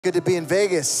Good to be in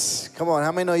Vegas. Come on,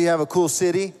 how many know you have a cool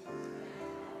city?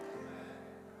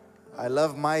 I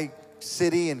love my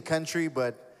city and country,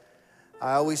 but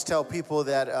I always tell people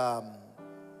that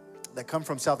that come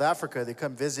from South Africa, they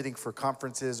come visiting for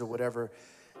conferences or whatever,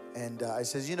 and I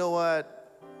says, you know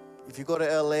what? If you go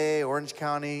to LA, Orange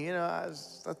County,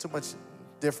 it's not too much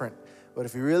different. But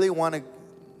if you really want to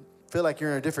feel like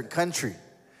you're in a different country,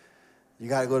 you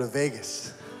got to go to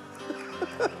Vegas.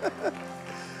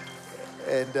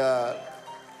 And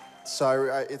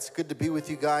so it's good to be with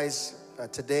you guys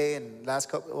today and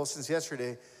since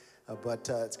yesterday. But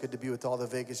it's good to be with all the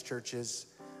Vegas churches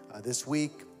this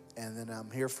week. And then I'm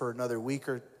here for another week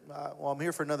I'm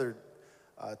here for another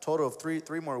total of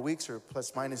three more weeks or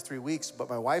plus minus 3 weeks. But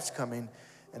my wife's coming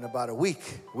in about a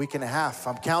week and a half.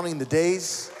 I'm counting the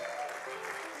days.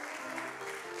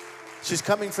 She's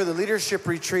coming for the leadership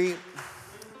retreat.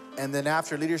 And then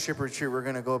after leadership retreat, we're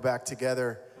going to go back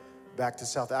together back to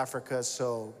South Africa.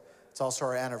 So it's also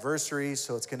our anniversary,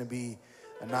 so it's going to be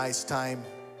a nice time.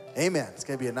 Amen. It's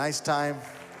going to be a nice time.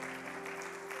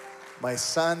 My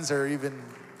sons are even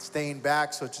staying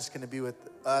back, so it's just going to be with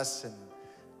us, and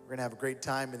we're going to have a great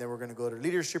time, and then we're going to go to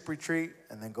leadership retreat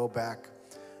and then go back.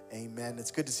 Amen.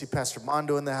 It's good to see Pastor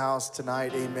Mondo in the house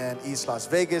tonight. Amen. East Las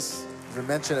Vegas. I've been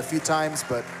mentioned a few times,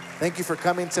 but thank you for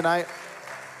coming tonight.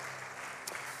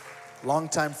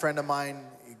 Longtime friend of mine.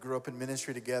 Grew up in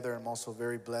ministry together. I'm also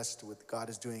very blessed with God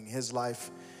is doing in his life.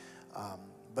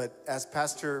 But as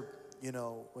Pastor,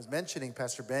 was mentioning,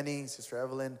 Pastor Benny, Sister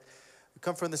Evelyn, we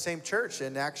come from the same church.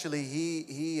 And actually,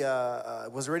 he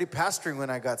was already pastoring when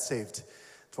I got saved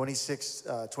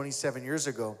 27 years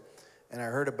ago. And I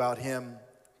heard about him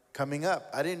coming up.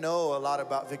 I didn't know a lot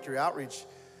about Victory Outreach.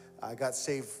 I got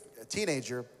saved a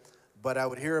teenager, but I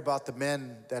would hear about the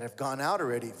men that have gone out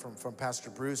already from Pastor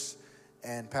Bruce.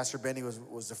 And Pastor Benny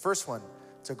was the first one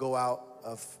to go out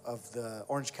of the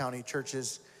Orange County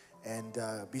churches and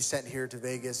be sent here to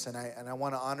Vegas. And I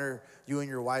want to honor you and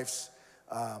your wife's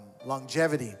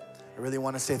longevity. I really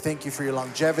want to say thank you for your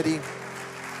longevity.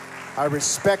 I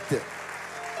respect it.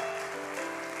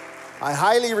 I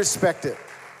highly respect it.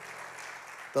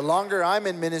 The longer I'm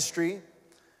in ministry,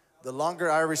 the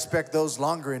longer I respect those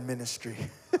longer in ministry.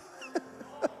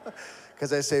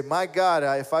 Because I say, my God,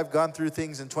 if I've gone through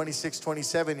things in 26,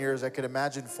 27 years, I could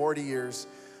imagine 40 years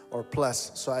or plus.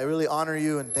 So I really honor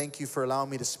you and thank you for allowing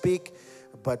me to speak,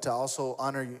 but to also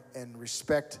honor you and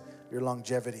respect your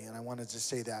longevity. And I wanted to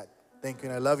say that. Thank you,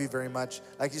 and I love you very much.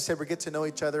 Like you said, we get to know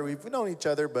each other. We've known each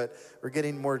other, but we're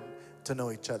getting more to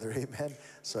know each other. Amen.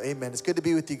 So amen. It's good to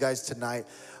be with you guys tonight.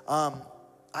 I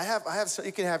have. So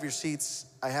you can have your seats.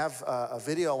 I have a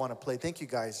video I want to play. Thank you,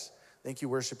 guys. Thank you,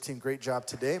 worship team. Great job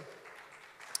today.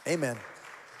 Amen.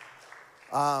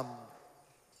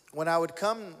 When I would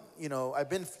come, I've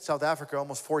been in South Africa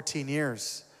almost 14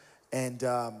 years, and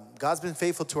God's been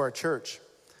faithful to our church.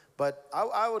 But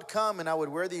I would come and I would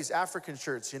wear these African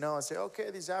shirts, I'd say, okay,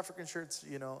 these African shirts,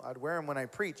 I'd wear them when I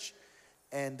preach.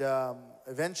 And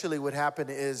eventually what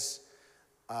happened is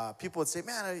people would say,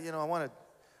 man,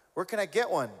 where can I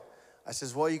get one? I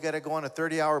says, well, you got to go on a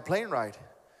 30-hour plane ride.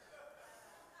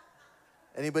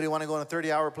 Anybody want to go on a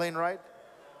 30-hour plane ride?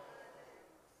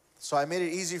 So I made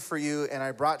it easy for you, and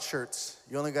I brought shirts.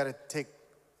 You only got to take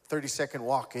 30-second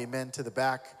walk, amen, to the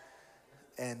back,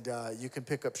 and you can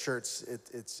pick up shirts.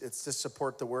 It's to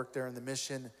support the work there in the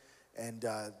mission, and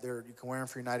you can wear them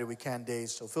for United We Can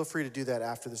days. So feel free to do that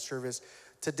after the service.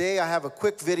 Today I have a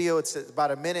quick video. It's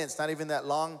about a minute. It's not even that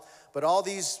long, but all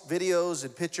these videos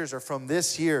and pictures are from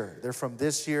this year. They're from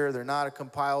this year. They're not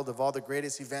compiled of all the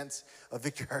greatest events of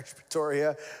Victory Outreach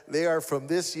Pretoria. They are from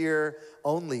this year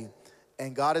only.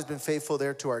 And God has been faithful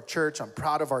there to our church. I'm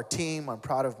proud of our team. I'm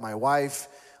proud of my wife.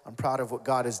 I'm proud of what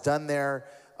God has done there.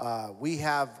 We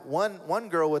have one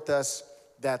girl with us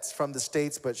that's from the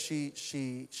States, but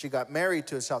she got married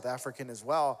to a South African as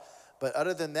well. But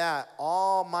other than that,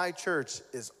 all my church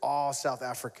is all South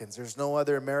Africans. There's no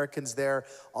other Americans there.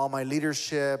 All my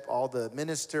leadership, all the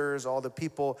ministers, all the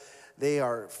people, they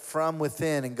are from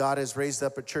within, and God has raised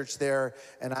up a church there.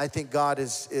 And I think God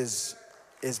has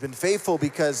been faithful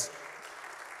because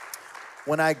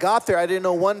when I got there, I didn't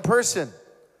know one person.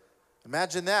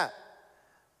 Imagine that.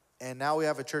 And now we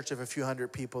have a church of a few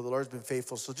hundred people. The Lord's been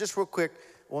faithful. So just real quick,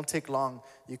 it won't take long.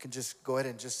 You can just go ahead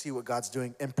and just see what God's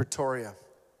doing in Pretoria.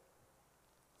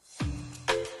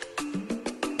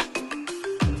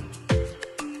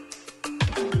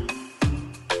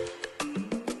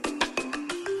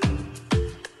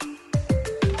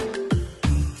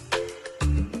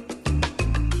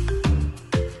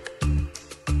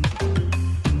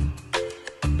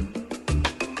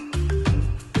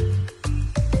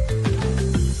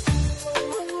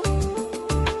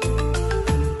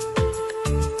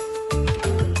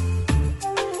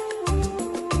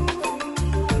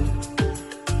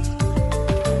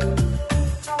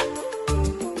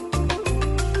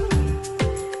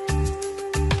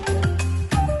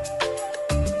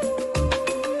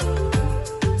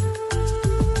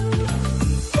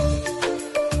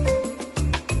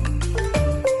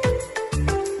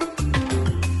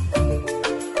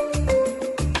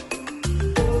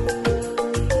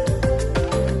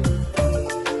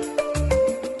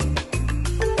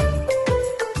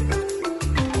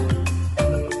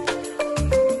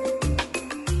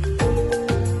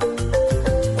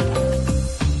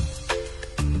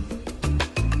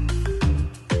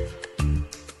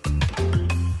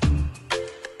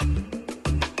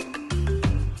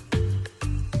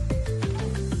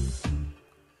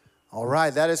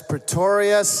 right, that is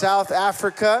Pretoria, South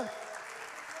Africa.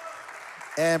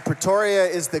 And Pretoria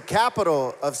is the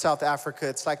capital of South Africa.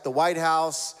 It's like the White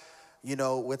House, you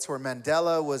know, it's where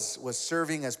Mandela was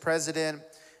serving as president.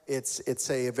 It's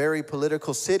a very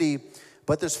political city,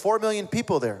 but there's 4 million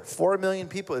people there. 4 million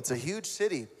people. It's a huge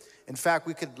city. In fact,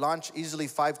 we could launch easily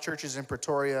 5 churches in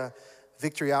Pretoria,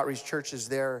 Victory Outreach churches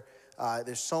there.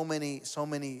 There's so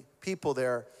many people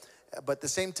there. But at the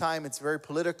same time, it's very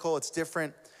political. It's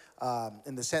different.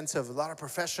 In the sense of a lot of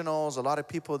professionals, a lot of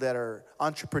people that are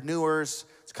entrepreneurs.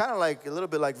 It's kind of like a little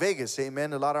bit like Vegas,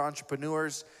 amen? A lot of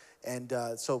entrepreneurs. And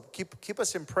so keep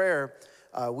us in prayer.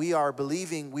 We are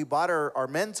believing, we bought our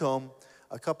men's home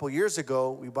a couple years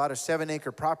ago. We bought a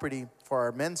 7-acre property for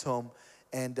our men's home,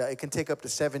 and it can take up to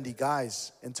 70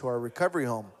 guys into our recovery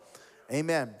home.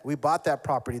 Amen. We bought that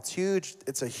property. It's huge.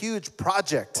 It's a huge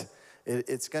project.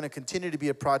 It's going to continue to be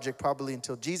a project probably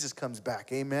until Jesus comes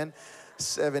back. Amen.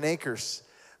 7 acres.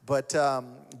 But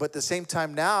at the same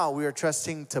time now, we are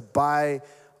trusting to buy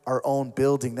our own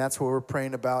building. That's what we're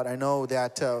praying about. I know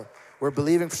that we're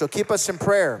believing. So keep us in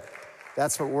prayer.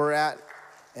 That's what we're at.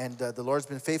 And the Lord's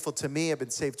been faithful to me. I've been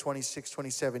saved 26,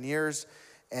 27 years.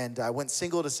 And I went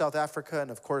single to South Africa. And,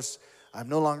 of course, I'm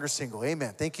no longer single.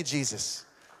 Amen. Thank you, Jesus.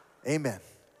 Amen.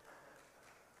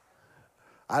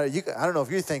 I don't know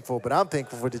if you're thankful, but I'm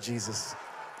thankful for the Jesus.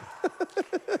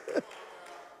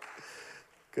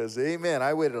 Because, amen,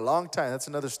 I waited a long time. That's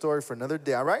another story for another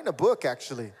day. I'm writing a book,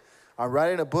 actually. I'm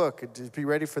writing a book. Just be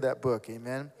ready for that book,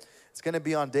 amen. It's going to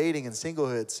be on dating and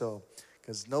singlehood, so,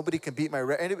 because nobody can beat my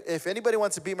record. If anybody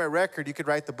wants to beat my record, you could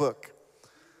write the book.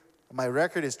 My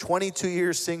record is 22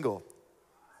 years single.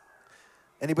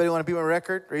 Anybody want to beat my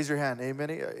record? Raise your hand, amen.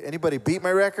 Anybody beat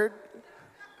my record?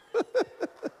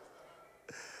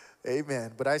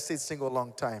 Amen. But I stayed single a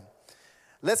long time.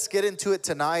 Let's get into it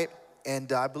tonight.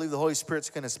 And I believe the Holy Spirit's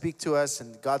going to speak to us,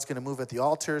 and God's going to move at the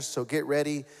altars. So get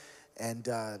ready, and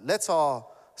let's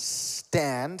all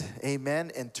stand,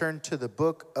 amen, and turn to the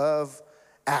book of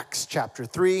Acts chapter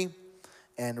 3.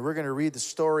 And we're going to read the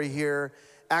story here.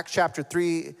 Acts chapter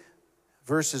 3,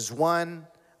 verses 1.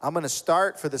 I'm going to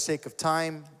start for the sake of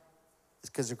time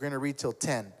because we're going to read till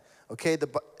 10. Okay,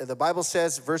 the Bible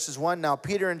says, verses 1, Now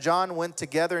Peter and John went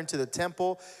together into the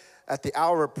temple at the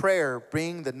hour of prayer,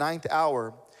 being the 9th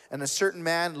hour. And a certain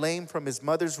man, lame from his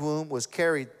mother's womb, was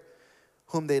carried,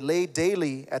 whom they laid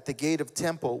daily at the gate of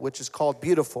temple, which is called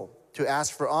Beautiful, to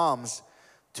ask for alms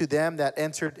to them that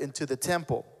entered into the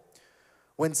temple.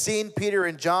 When seeing Peter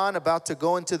and John about to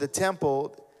go into the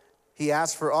temple, he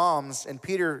asked for alms, and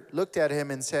Peter looked at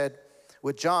him and said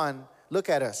with John, Look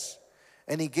at us.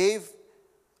 And he gave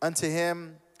unto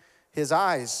him his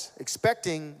eyes,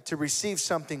 expecting to receive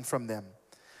something from them.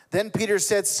 Then Peter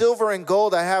said, Silver and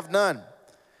gold I have none,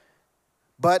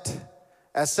 but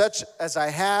as such as I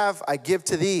have, I give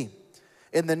to thee.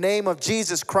 In the name of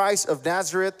Jesus Christ of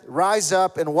Nazareth, rise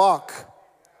up and walk.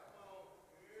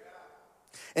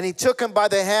 And he took him by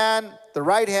the hand, the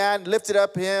right hand, lifted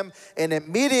up him, and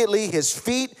immediately his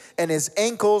feet and his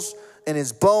ankles and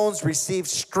his bones received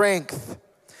strength.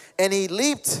 And he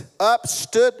leaped up,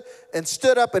 stood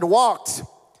up and walked.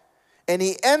 And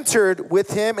he entered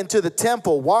with him into the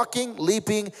temple, walking,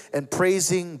 leaping, and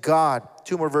praising God.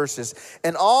 2 more verses.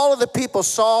 And all of the people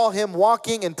saw him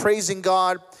walking and praising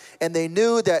God, and they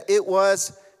knew that it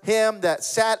was him that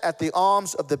sat at the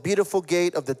alms of the beautiful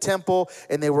gate of the temple,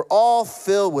 and they were all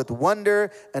filled with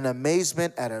wonder and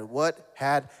amazement at what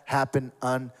had happened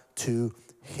unto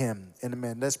him.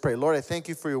 Amen. Let's pray. Lord, I thank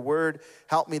you for your word.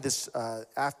 Help me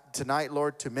tonight,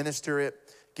 Lord, to minister it.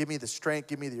 Give me the strength.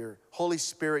 Give me your Holy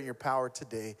Spirit and your power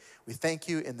today. We thank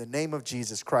you in the name of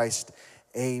Jesus Christ.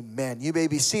 Amen. You may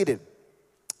be seated.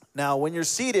 Now, when you're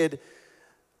seated,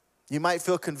 you might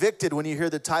feel convicted when you hear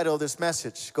the title of this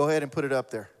message. Go ahead and put it up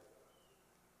there.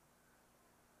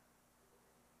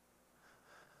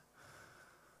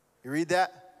 You read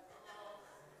that?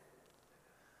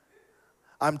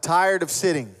 I'm tired of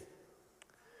sitting.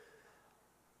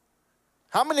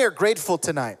 How many are grateful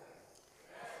tonight?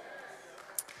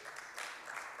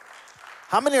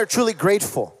 How many are truly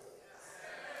grateful?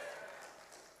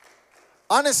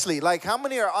 Honestly, like how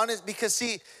many are honest? Because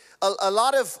see, a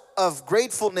lot of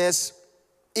gratefulness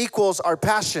equals our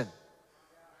passion.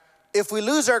 If we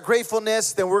lose our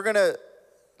gratefulness, then we're going to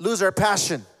lose our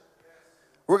passion.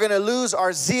 We're going to lose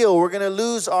our zeal. We're going to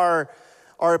lose our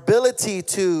ability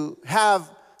to have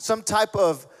some type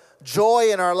of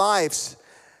joy in our lives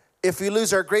if we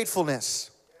lose our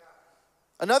gratefulness.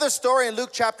 Another story in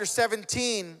Luke chapter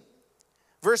 17,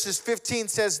 verses 15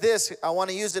 says this. I want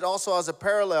to use it also as a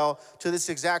parallel to this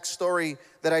exact story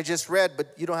that I just read,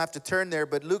 but you don't have to turn there.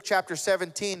 But Luke chapter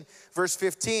 17, verse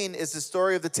 15 is the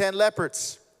story of the 10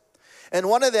 lepers. And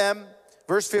one of them,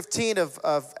 verse 15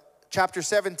 of chapter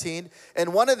 17,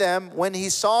 and one of them, when he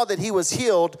saw that he was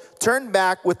healed, turned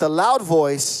back with a loud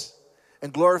voice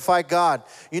and glorified God.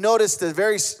 You notice that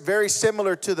very, very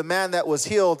similar to the man that was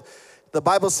healed. The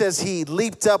Bible says he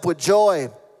leaped up with joy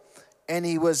and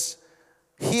he was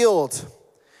healed.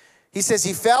 He says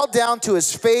he fell down to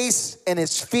his face and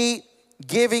his feet,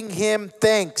 giving him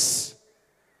thanks.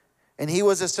 And he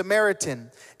was a Samaritan.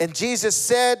 And Jesus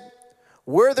said,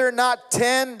 were there not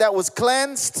 10 that was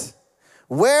cleansed?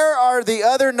 Where are the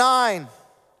other 9?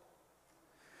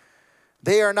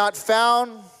 They are not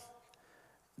found.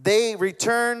 They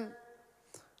return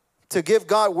to give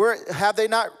God, have they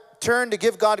not turned to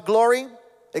give God glory,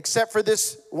 except for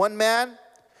this one man?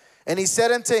 And he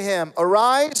said unto him,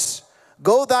 arise,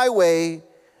 go thy way,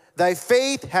 thy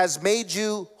faith has made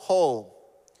you whole.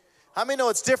 How many know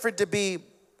it's different to be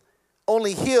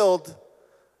only healed,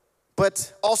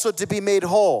 but also to be made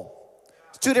whole?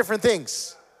 It's two different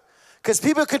things. Because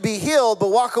people could be healed, but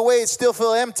walk away and still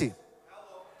feel empty.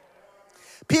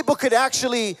 People could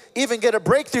actually even get a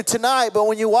breakthrough tonight, but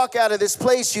when you walk out of this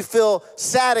place, you feel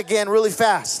sad again really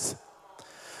fast.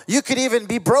 You could even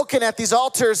be broken at these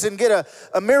altars and get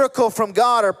a miracle from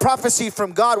God or prophecy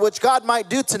from God, which God might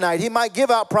do tonight. He might give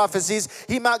out prophecies.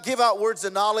 He might give out words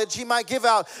of knowledge. He might give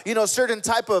out, certain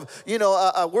type of,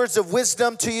 words of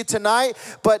wisdom to you tonight.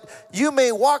 But you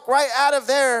may walk right out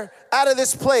of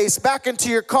this place, back into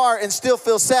your car and still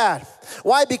feel sad.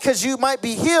 Why? Because you might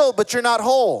be healed, but you're not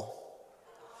whole.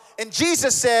 And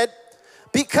Jesus said,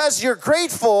 because you're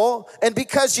grateful and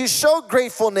because you show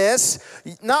gratefulness,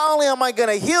 not only am I going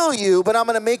to heal you, but I'm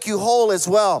going to make you whole as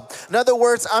well. In other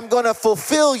words, I'm going to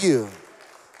fulfill you.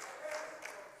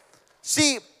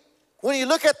 See, when you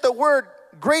look at the word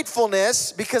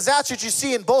gratefulness, because that's what you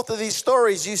see in both of these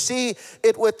stories. You see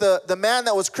it with the man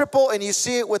that was crippled, and you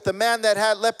see it with the man that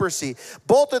had leprosy.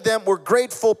 Both of them were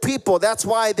grateful people. That's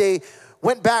why they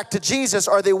went back to Jesus,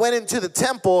 or they went into the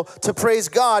temple to praise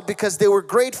God, because they were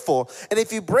grateful. And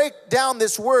if you break down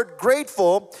this word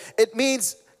grateful, it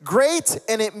means great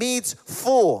and it means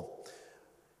full.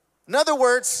 In other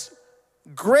words,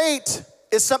 great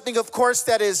is something, of course,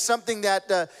 that is something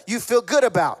that you feel good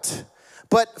about.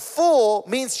 But full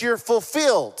means you're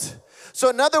fulfilled.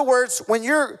 So in other words, when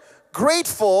you're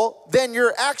grateful, then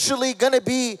you're actually going to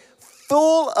be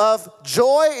full of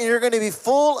joy, and you're going to be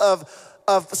full of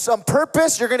some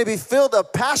purpose. You're going to be filled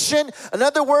of passion. In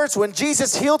other words, when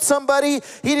Jesus healed somebody,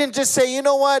 he didn't just say, you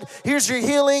know what, here's your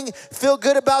healing, feel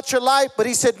good about your life. But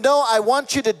he said, no, I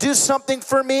want you to do something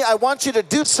for me. I want you to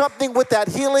do something with that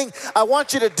healing. I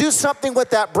want you to do something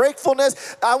with that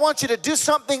breakfulness. I want you to do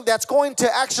something that's going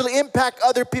to actually impact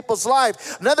other people's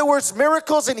lives. In other words,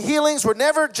 miracles and healings were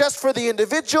never just for the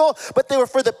individual, but they were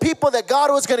for the people that God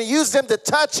was going to use them to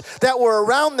touch, that were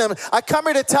around them. I come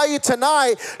here to tell you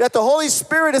tonight that the Holy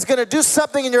Spirit is going to do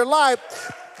something in your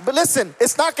life. But listen,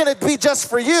 it's not going to be just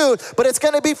for you, but it's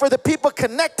going to be for the people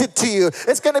connected to you.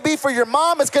 It's going to be for your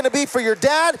mom. It's going to be for your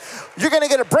dad. You're going to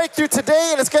get a breakthrough today,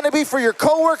 and it's going to be for your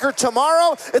coworker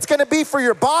tomorrow. It's going to be for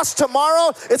your boss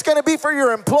tomorrow. It's going to be for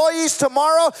your employees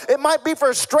tomorrow. It might be for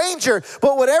a stranger.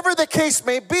 But whatever the case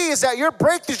may be, is that your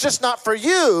breakthrough is just not for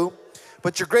you,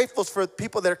 but you're grateful for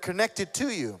people that are connected to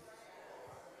you.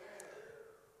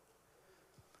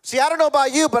 See, I don't know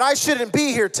about you, but I shouldn't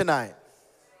be here tonight.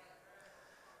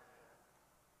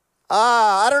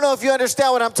 I don't know if you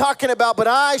understand what I'm talking about, but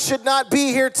I should not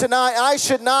be here tonight. I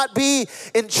should not be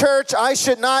in church. I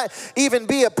should not even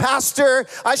be a pastor.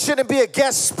 I shouldn't be a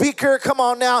guest speaker. Come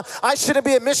on now. I shouldn't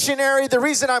be a missionary. The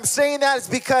reason I'm saying that is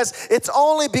because it's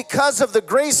only because of the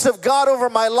grace of God over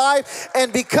my life,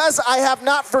 and because I have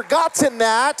not forgotten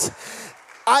that,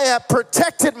 I have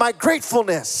protected my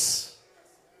gratefulness.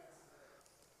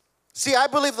 See, I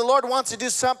believe the Lord wants to do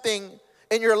something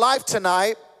in your life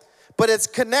tonight, but it's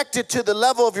connected to the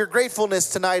level of your gratefulness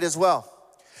tonight as well.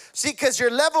 See, because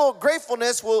your level of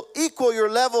gratefulness will equal your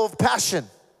level of passion.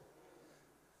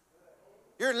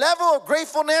 Your level of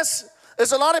gratefulness,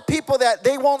 there's a lot of people that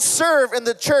they won't serve in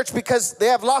the church because they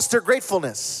have lost their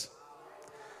gratefulness.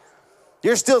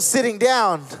 You're still sitting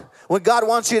down when God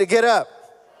wants you to get up.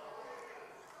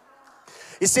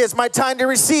 You say, it's my time to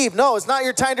receive. No, it's not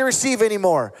your time to receive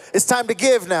anymore. It's time to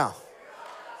give now.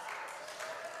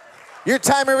 Your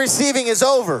time of receiving is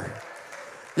over.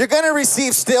 You're going to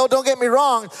receive still, don't get me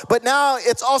wrong, but now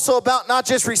it's also about not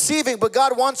just receiving, but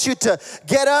God wants you to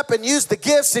get up and use the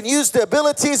gifts and use the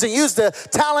abilities and use the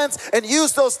talents and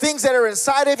use those things that are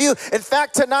inside of you. In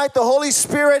fact, tonight the Holy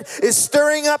Spirit is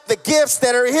stirring up the gifts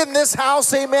that are in this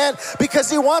house, amen,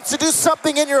 because He wants to do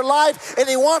something in your life and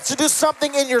He wants to do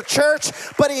something in your church,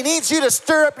 but He needs you to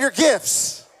stir up your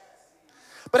gifts.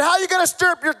 But how are you going to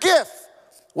stir up your gift?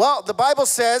 Well, the Bible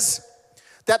says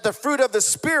that the fruit of the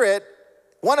Spirit,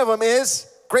 one of them is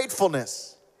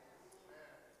gratefulness.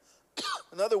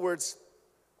 In other words,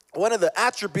 one of the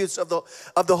attributes of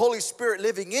the Holy Spirit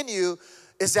living in you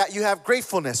is that you have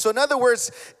gratefulness. So in other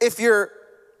words, if you're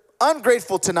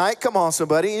ungrateful tonight, come on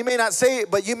somebody, you may not say it,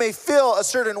 but you may feel a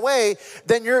certain way,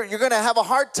 then you're going to have a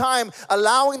hard time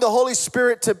allowing the Holy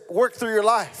Spirit to work through your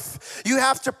life. You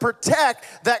have to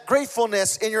protect that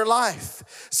gratefulness in your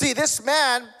life. See, this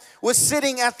man was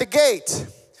sitting at the gate,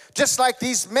 just like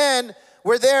these men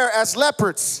were there as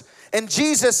lepers. And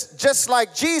Jesus, just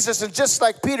like Jesus and just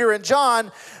like Peter and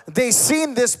John, they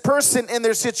seen this person in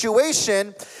their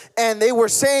situation and they were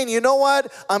saying, you know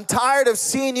what? I'm tired of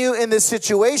seeing you in this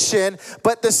situation,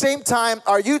 but at the same time,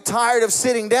 are you tired of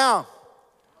sitting down?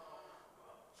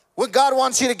 When God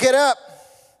wants you to get up.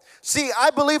 See, I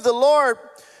believe the Lord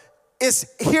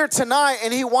is here tonight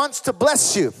and He wants to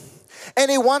bless you.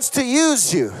 And He wants to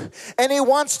use you. And He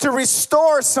wants to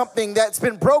restore something that's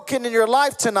been broken in your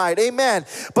life tonight. Amen.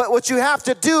 But what you have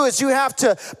to do is you have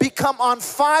to become on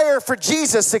fire for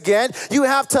Jesus again. You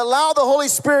have to allow the Holy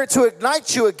Spirit to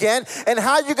ignite you again. And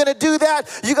how you're going to do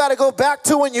that? You got to go back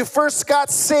to when you first got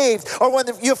saved, or when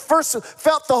you first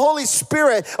felt the Holy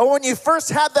Spirit, or when you first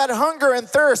had that hunger and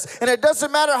thirst. And it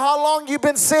doesn't matter how long you've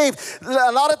been saved.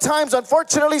 A lot of times,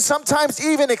 unfortunately, sometimes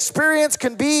even experience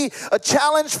can be a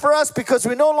challenge for us, because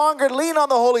we no longer lean on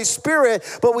the Holy Spirit,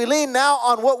 but we lean now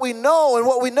on what we know and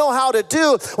what we know how to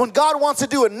do. When God wants to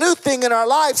do a new thing in our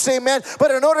lives, amen.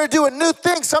 But in order to do a new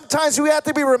thing, sometimes we have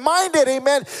to be reminded,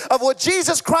 amen, of what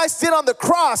Jesus Christ did on the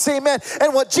cross, amen.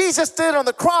 And what Jesus did on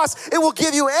the cross, it will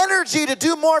give you energy to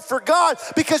do more for God,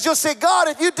 because you'll say, God,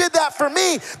 if you did that for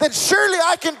me, then surely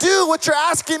I can do what you're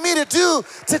asking me to do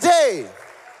today.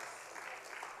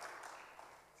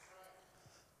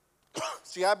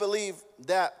 See, I believe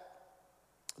that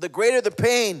the greater the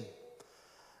pain,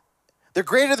 the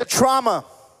greater the trauma,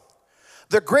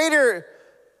 the greater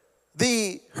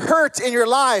the hurt in your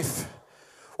life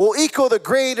will equal the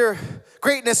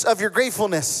greatness of your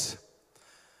gratefulness.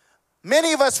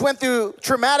 Many of us went through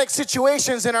traumatic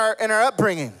situations in our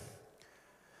upbringing.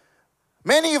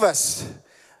 Many of us.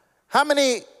 How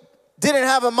many didn't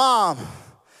have a mom?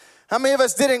 How many of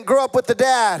us didn't grow up with the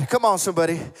dad? Come on,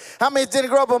 somebody. How many didn't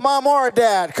grow up with mom or a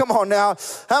dad? Come on now.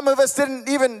 How many of us didn't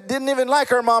even like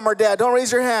our mom or dad? Don't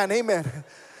raise your hand. Amen.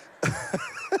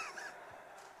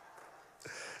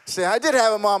 Say, I did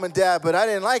have a mom and dad, but I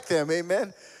didn't like them.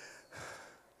 Amen.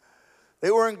 They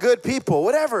weren't good people.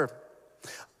 Whatever.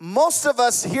 Most of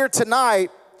us here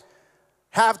tonight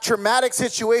have traumatic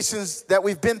situations that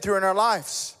we've been through in our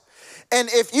lives. And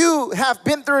if you have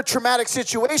been through a traumatic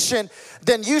situation,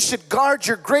 then you should guard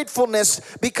your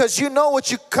gratefulness, because you know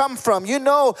what you come from. You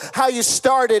know how you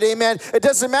started, amen. It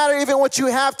doesn't matter even what you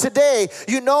have today.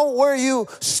 You know where you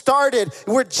started,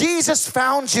 where Jesus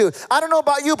found you. I don't know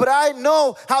about you, but I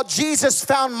know how Jesus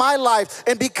found my life.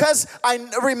 And because I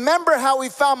remember how He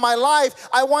found my life,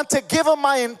 I want to give Him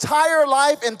my entire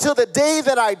life until the day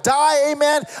that I die,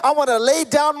 amen. I want to lay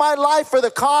down my life for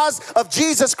the cause of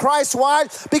Jesus Christ. Why?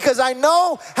 Because I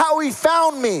know how He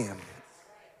found me.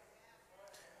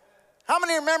 How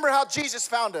many remember how Jesus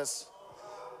found us?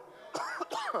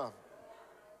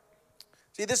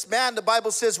 See, this man, the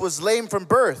Bible says, was lame from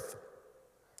birth.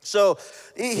 So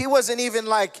he wasn't even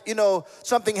like,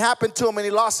 something happened to him and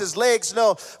he lost his legs.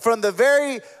 No, from the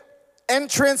very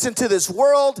entrance into this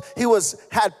world, he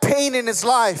had pain in his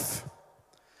life.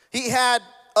 He had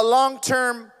a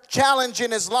long-term challenge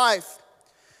in his life.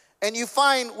 And you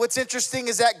find what's interesting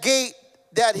is that gate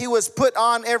that he was put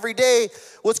on every day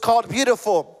was called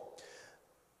Beautiful.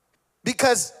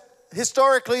 Because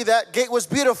historically that gate was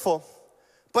beautiful.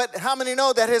 But how many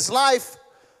know that his life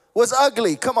was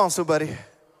ugly? Come on, somebody.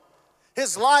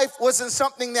 His life wasn't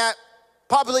something that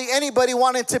probably anybody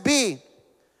wanted to be.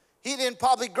 He didn't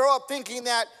probably grow up thinking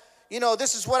that,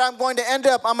 this is what I'm going to end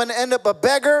up. I'm going to end up a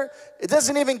beggar. It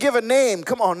doesn't even give a name.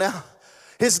 Come on now.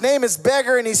 His name is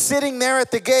beggar, and he's sitting there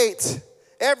at the gate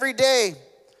every day.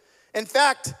 In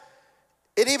fact,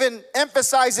 it even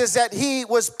emphasizes that he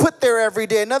was put there every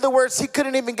day. In other words, he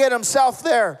couldn't even get himself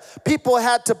there. People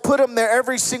had to put him there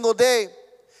every single day.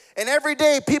 And every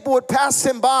day people would pass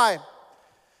him by.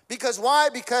 Because why?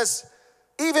 Because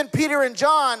even Peter and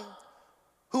John,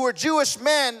 who were Jewish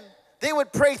men, they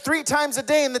would pray 3 times a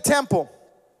day in the temple.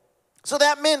 So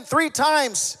that meant 3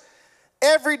 times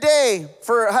every day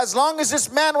for as long as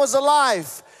this man was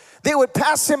alive. They would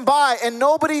pass him by, and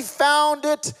nobody found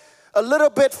it a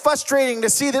little bit frustrating to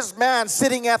see this man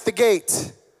sitting at the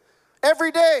gate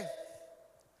every day.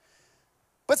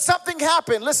 But something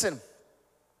happened. Listen,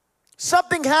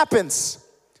 something happens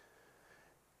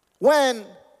when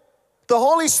the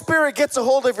Holy Spirit gets a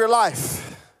hold of your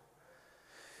life.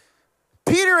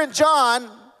 Peter and John,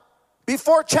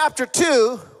 before chapter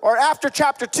 2 or after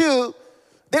chapter 2,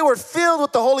 they were filled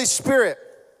with the Holy Spirit.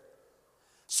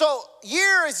 So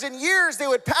years and years they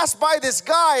would pass by this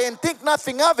guy and think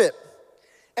nothing of it.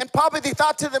 And probably they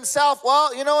thought to themselves,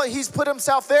 well, you know what, he's put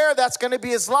himself there, that's going to be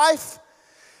his life.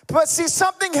 But see,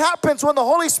 something happens when the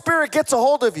Holy Spirit gets a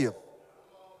hold of you.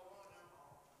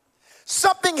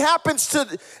 Something happens to,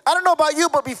 I don't know about you,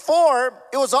 but before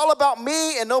it was all about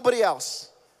me and nobody else.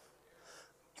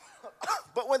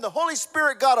 But when the Holy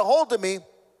Spirit got a hold of me,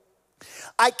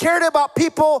 I cared about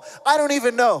people I don't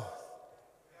even know.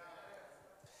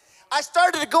 I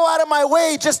started to go out of my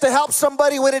way just to help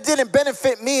somebody when it didn't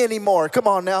benefit me anymore. Come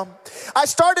on now. I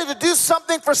started to do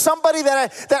something for somebody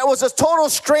that was a total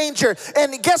stranger.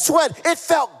 And guess what? It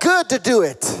felt good to do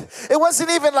it. It wasn't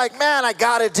even like, man, I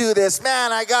got to do this.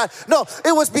 No,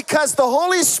 it was because the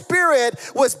Holy Spirit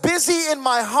was busy in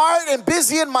my heart and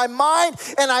busy in my mind.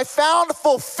 And I found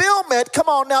fulfillment. Come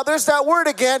on now, there's that word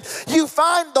again. You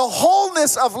find the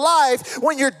wholeness of life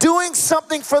when you're doing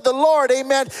something for the Lord.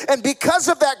 Amen. And because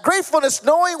of that gratefulness,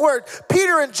 knowing where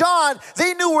Peter and John,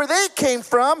 they knew where they came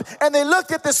from, and they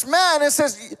looked at this man and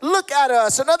says, look at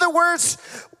us. In other words,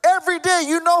 every day,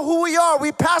 you know who we are.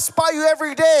 We pass by you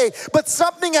every day, but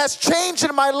something has changed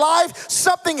in my life.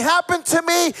 Something happened to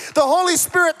me. The Holy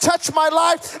Spirit touched my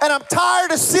life, and I'm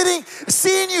tired of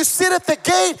seeing you sit at the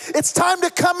gate. It's time to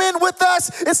come in with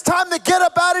us. It's time to get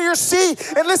up out of your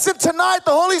seat. And listen, tonight,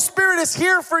 the Holy Spirit is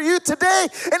here for you today,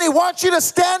 and He wants you to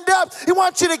stand up. He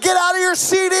wants you to get out of your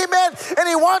seat, amen. And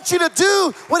He wants you to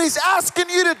do what He's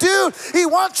asking you to do. He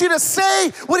wants you to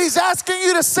say what He's asking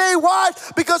you to say. Why?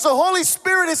 Because the Holy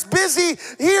Spirit is busy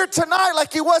here tonight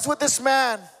like He was with this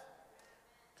man.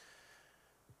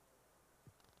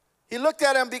 He looked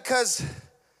at him because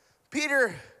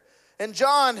Peter and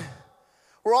John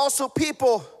were also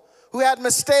people who had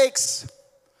mistakes.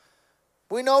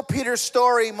 We know Peter's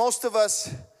story, most of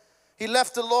us. He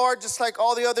left the Lord just like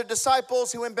all the other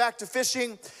disciples. He went back to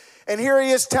fishing, and here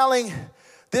he is telling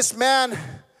this man,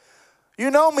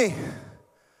 you know me,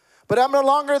 but I'm no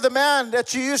longer the man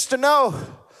that you used to know.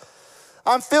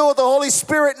 I'm filled with the Holy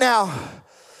Spirit now.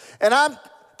 And I'm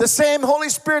the same Holy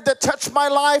Spirit that touched my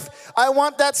life. I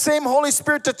want that same Holy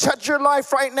Spirit to touch your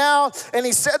life right now. And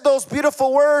he said those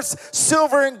beautiful words,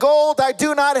 silver and gold I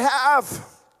do not have,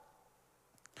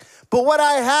 but what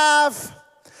I have,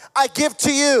 I give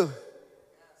to you.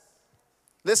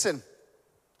 Listen,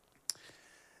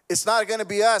 it's not going to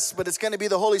be us, but it's going to be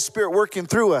the Holy Spirit working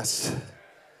through us.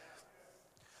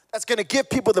 That's going to give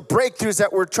people the breakthroughs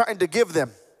that we're trying to give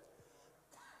them.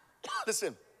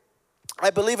 Listen,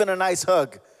 I believe in a nice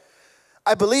hug.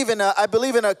 I believe in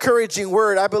an encouraging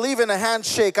word. I believe in a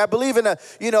handshake. I believe in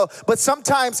but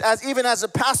sometimes even as a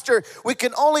pastor, we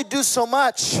can only do so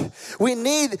much. We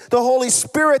need the Holy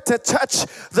Spirit to touch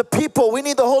the people. We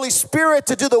need the Holy Spirit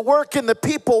to do the work in the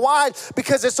people. Why?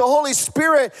 Because it's the Holy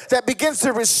Spirit that begins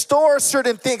to restore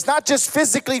certain things, not just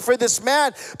physically for this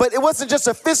man, but it wasn't just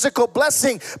a physical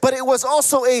blessing, but it was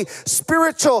also a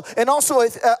spiritual and also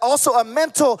a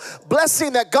mental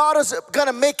blessing that God is going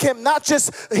to make him not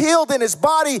just healed in his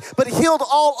body, but healed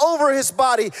all over his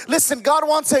body. Listen, God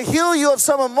wants to heal you of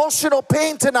some emotional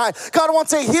pain tonight. God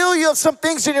wants to heal you of some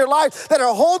things in your life that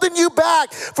are holding you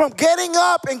back from getting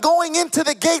up and going into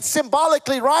the gates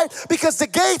symbolically, right? Because the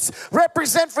gates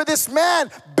represent for this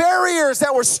man barriers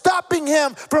that were stopping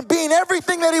him from being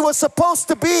everything that he was supposed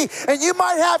to be. And you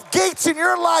might have gates in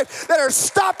your life that are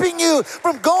stopping you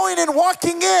from going and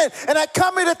walking in. And I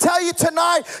come here to tell you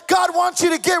tonight, God wants you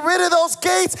to get rid of those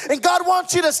gates, and God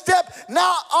wants you to step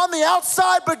not on the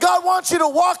outside, but God wants you to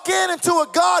walk into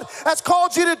what God has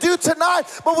called you to do tonight.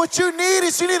 But what you need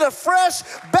is a fresh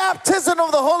baptism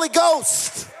of the Holy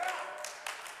Ghost.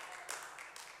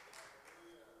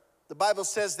 The Bible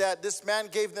says that this man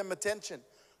gave them attention.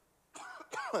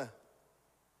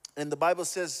 And the Bible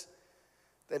says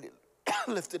that he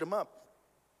lifted him up.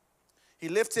 He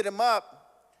lifted him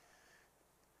up,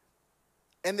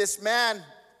 and this man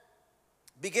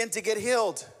began to get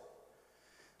healed.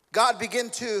 God began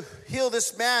to heal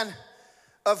this man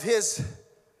of his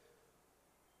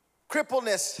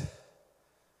crippleness.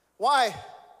 Why?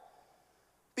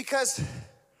 Because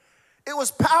it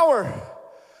was power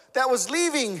that was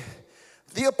leaving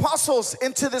the apostles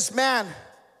into this man.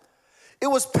 It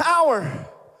was power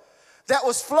that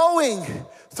was flowing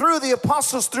through the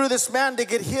apostles, through this man to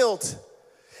get healed.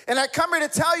 And I come here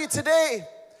to tell you today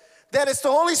that it's the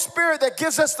Holy Spirit that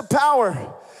gives us the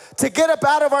power to get up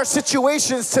out of our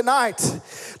situations tonight.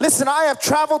 Listen, I have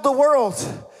traveled the world.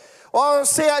 Well, I'll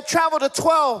say I traveled to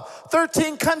 12,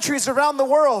 13 countries around the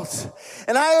world.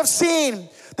 And I have seen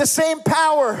the same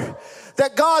power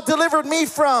that God delivered me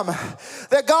from,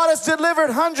 that God has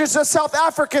delivered hundreds of South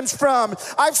Africans from.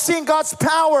 I've seen God's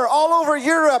power all over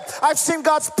Europe. I've seen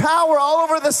God's power all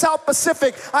over the South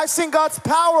Pacific. I've seen God's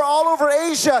power all over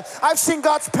Asia. I've seen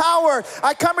God's power.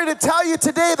 I come here to tell you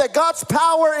today that God's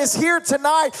power is here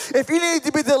tonight. If you need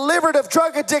to be delivered of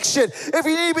drug addiction, if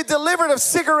you need to be delivered of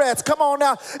cigarettes, come on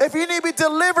now. If you need to be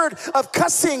delivered of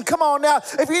cussing, come on now.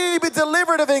 If you need to be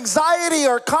delivered of anxiety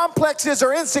or complexes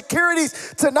or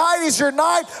insecurities, tonight is your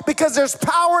night, because there's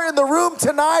power in the room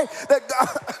tonight that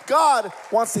God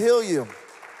wants to heal you.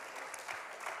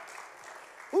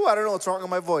 Ooh, I don't know what's wrong with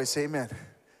my voice. Amen.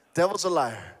 Devil's a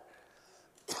liar.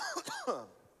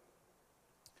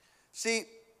 See,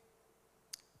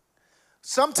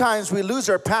 sometimes we lose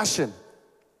our passion.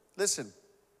 Listen.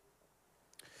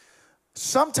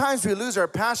 Sometimes we lose our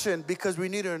passion because we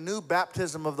need a new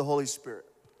baptism of the Holy Spirit.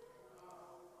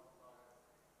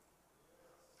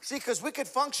 See, because we could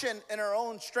function in our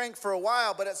own strength for a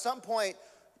while, but at some point,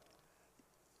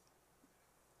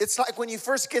 it's like when you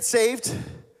first get saved.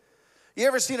 You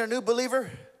ever seen a new believer?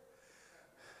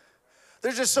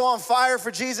 They're just so on fire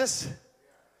for Jesus.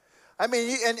 I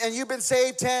mean, and you've been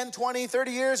saved 10, 20,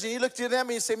 30 years, and you look to them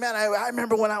and you say, man, I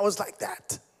remember when I was like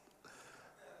that.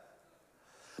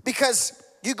 Because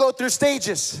you go through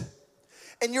stages,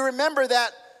 and you remember that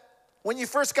when you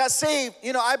first got saved,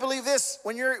 you know, I believe this,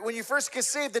 when you first get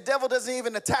saved, the devil doesn't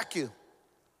even attack you.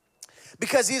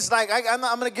 Because he's like, I'm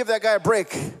going to give that guy a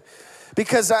break.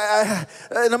 Because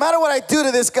no matter what I do to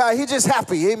this guy, he's just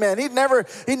happy, amen. He's never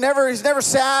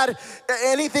sad.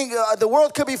 Anything, the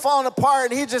world could be falling apart,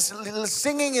 and he's just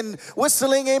singing and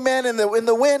whistling, amen, in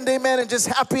the wind, amen, and just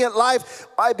happy at life.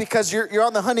 Why? Because you're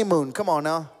on the honeymoon. Come on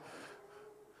now.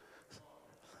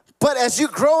 But as you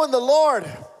grow in the Lord,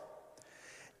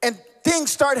 and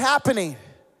things start happening,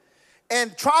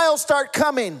 and trials start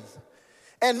coming,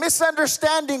 and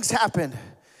misunderstandings happen,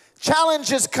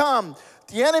 challenges come,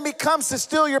 the enemy comes to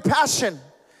steal your passion.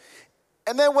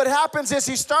 And then what happens is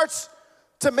he starts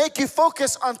to make you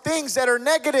focus on things that are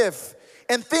negative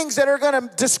and things that are going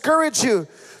to discourage you,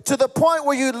 to the point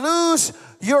where you lose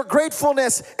your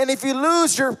gratefulness. And if you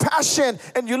lose your passion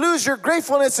and you lose your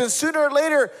gratefulness, and sooner or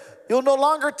later, you'll no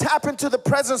longer tap into the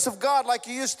presence of God like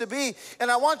you used to be. And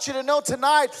I want you to know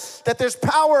tonight that there's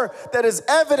power that is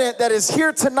evident, that is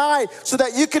here tonight, so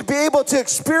that you could be able to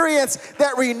experience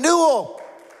that renewal.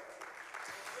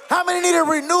 How many need a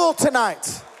renewal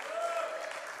tonight?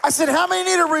 I said, how many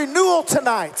need a renewal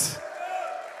tonight?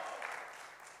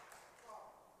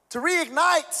 To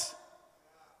reignite.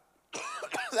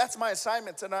 That's my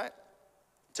assignment tonight.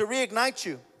 To reignite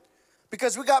you.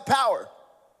 Because we got power.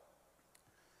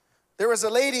 There was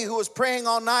a lady who was praying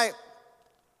all night,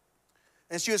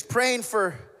 and she was praying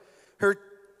for her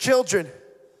children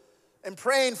and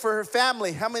praying for her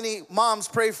family. How many moms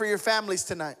pray for your families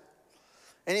tonight?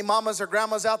 Any mamas or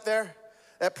grandmas out there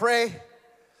that pray?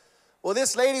 Well,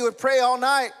 this lady would pray all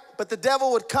night, but the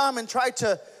devil would come and try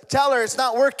to tell her it's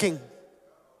not working.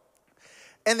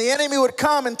 And the enemy would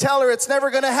come and tell her it's never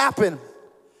going to happen.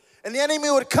 And the enemy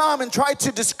would come and try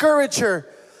to discourage her,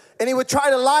 and he would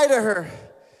try to lie to her.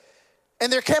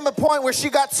 And there came a point where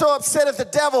she got so upset at the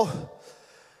devil,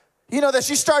 you know, that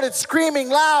she started screaming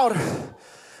loud,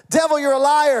 "Devil, you're a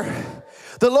liar.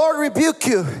 The Lord rebuke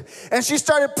you." And she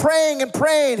started praying and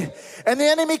praying, and the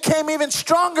enemy came even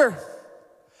stronger.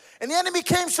 And the enemy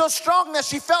came so strong that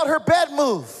she felt her bed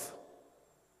move.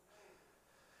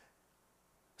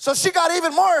 So she got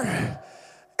even more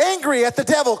angry at the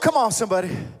devil. Come on,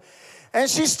 somebody. And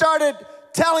she started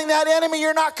telling that enemy,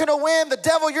 "You're not going to win. The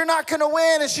devil, you're not going to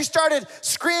win." And she started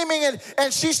screaming,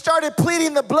 and she started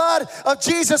pleading the blood of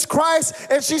Jesus Christ.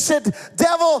 And she said,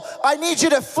 "Devil, I need you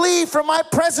to flee from my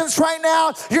presence right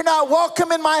now. You're not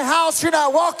welcome in my house. You're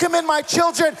not welcome in my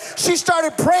children." She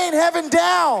started praying heaven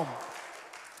down.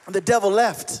 And the devil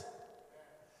left.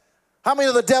 How many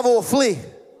know the devil will flee?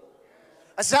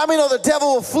 I said, how many know the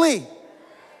devil will flee?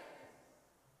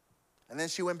 And then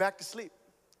she went back to sleep.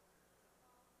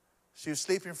 She was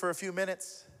sleeping for a few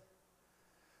minutes,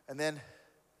 and then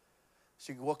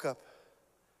she woke up,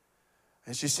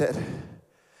 and she said,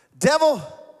 "Devil,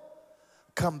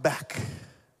 come back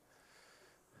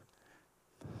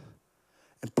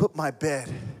and put my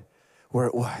bed where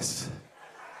it was.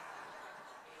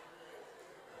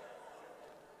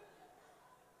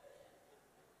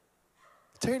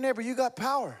 Tell your neighbor, you got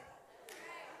power.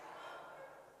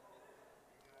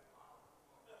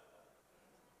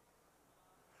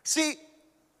 See,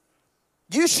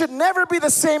 you should never be the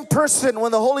same person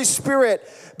when the Holy Spirit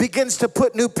begins to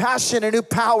put new passion and new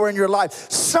power in your life.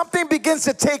 Something begins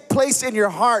to take place in your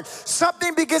heart.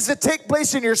 Something begins to take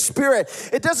place in your spirit.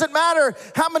 It doesn't matter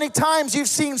how many times you've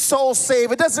seen souls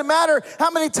saved. It doesn't matter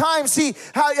how many times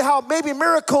how maybe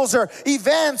miracles or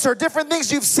events or different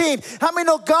things you've seen. How many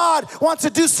know God wants to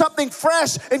do something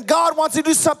fresh and God wants to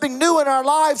do something new in our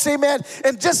lives, amen?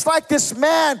 And just like this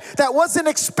man that wasn't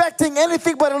expecting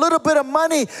anything but a little bit of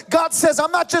money, God says,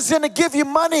 I'm not just going to give you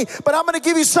money, but I'm going to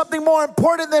give you something more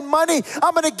important than money.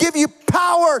 I'm going to give you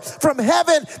power from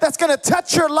heaven that's going to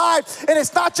touch your life. And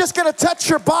it's not just going to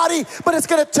touch your body, but it's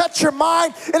going to touch your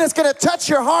mind, and it's going to touch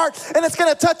your heart, and it's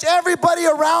going to touch everybody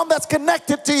around that's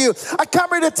connected to you. I come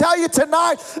here to tell you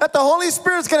tonight that the Holy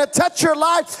Spirit is going to touch your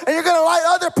life, and you're going to light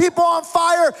other people on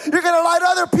fire. You're going to light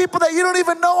other people that you don't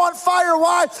even know on fire.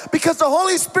 Why? Because the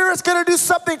Holy Spirit is going to do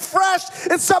something fresh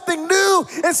and something new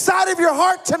inside of your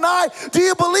heart tonight. Do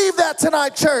you believe that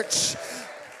tonight, church?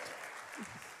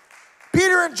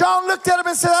 Peter and John looked at him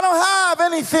and said, I don't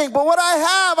have anything, but what I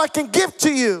have, I can give to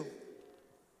you.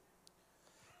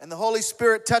 And the Holy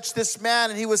Spirit touched this man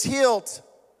and he was healed.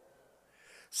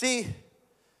 See,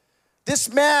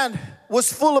 this man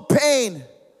was full of pain,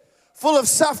 full of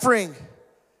suffering.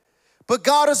 But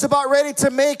God is about ready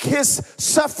to make his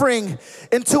suffering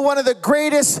into one of the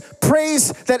greatest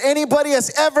praise that anybody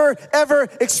has ever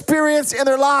experienced in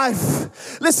their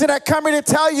life. Listen, I come here to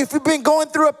tell you, if you've been going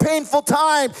through a painful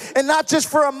time, and not just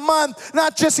for a month,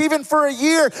 not just even for a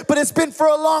year, but it's been for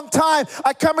a long time,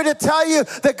 I come here to tell you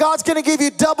that God's going to give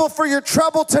you double for your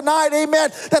trouble tonight, amen.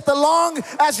 That the long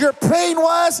as your pain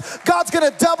was, God's going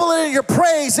to double it in your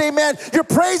praise, amen. Your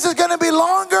praise is going to be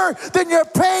longer than your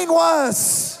pain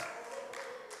was.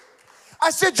 I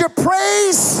said your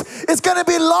praise is going to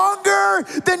be longer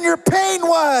than your pain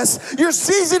was. Your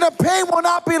season of pain will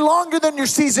not be longer than your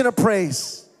season of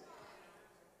praise.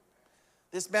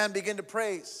 This man began to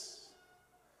praise.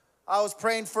 I was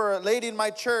praying for a lady in my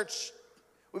church.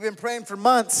 We've been praying for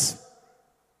months.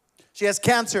 She has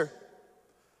cancer.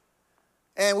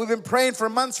 And we've been praying for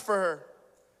months for her,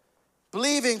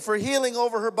 believing for healing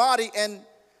over her body. And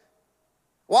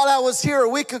while I was here a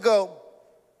week ago,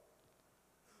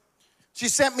 she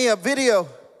sent me a video,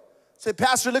 said,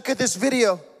 Pastor, look at this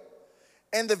video.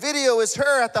 And the video is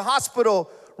her at the hospital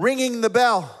ringing the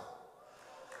bell.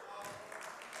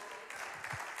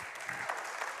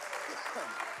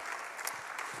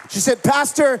 She said,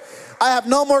 Pastor, I have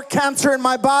no more cancer in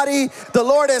my body. The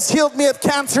Lord has healed me of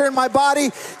cancer in my body.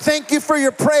 Thank you for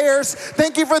your prayers.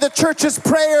 Thank you for the church's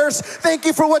prayers. Thank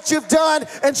you for what you've done.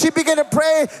 And she began to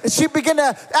pray, and she began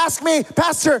to ask me,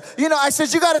 Pastor, I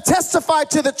said, you got to testify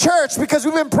to the church because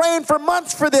we've been praying for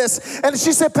months for this. And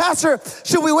she said, Pastor,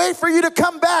 should we wait for you to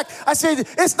come back? I said,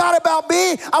 it's not about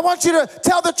me. I want you to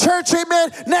tell the church,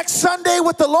 amen, next Sunday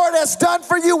what the Lord has done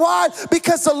for you. Why?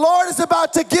 Because the Lord is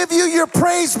about to give you your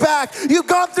praise back. You've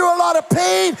gone through a lot of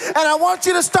pain, and I want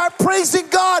you to start praising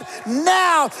God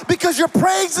now, because your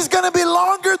praise is going to be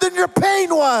longer than your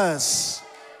pain was.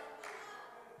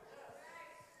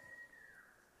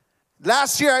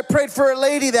 Last year I prayed for a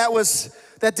lady that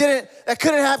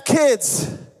couldn't have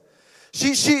kids.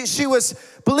 She was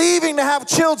believing to have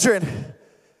children,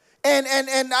 and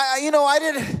I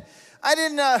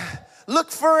didn't look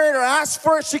for it or ask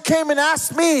for it. She came and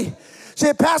asked me. She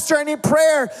said, Pastor, I need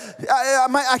prayer.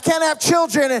 I can't have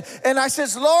children. And I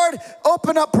says, Lord,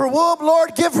 open up her womb.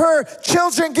 Lord, give her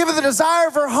children. Give her the desire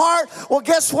of her heart. Well,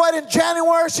 guess what? In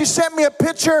January, she sent me a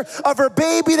picture of her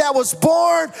baby that was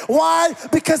born. Why?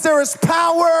 Because there is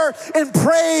power in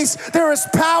praise. There is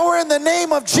power in the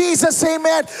name of Jesus.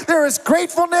 Amen. There is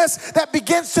gratefulness that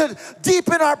begins to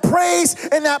deepen our praise.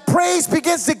 And that praise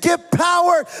begins to give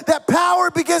power. That power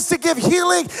begins to give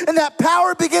healing. And that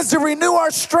power begins to renew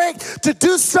our strength to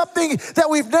do something that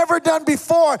we've never done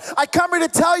before. I come here to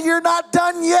tell you, you're not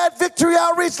done yet. Victory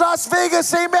Outreach Las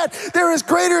Vegas, amen. There is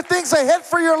greater things ahead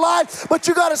for your life, but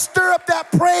you got to stir up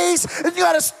that praise, and you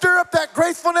got to stir up that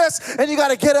gratefulness, and you got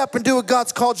to get up and do what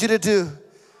God's called you to do.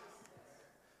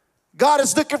 God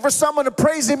is looking for someone to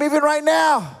praise him even right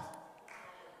now.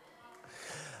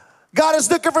 God is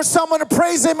looking for someone to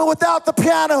praise him without the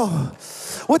piano,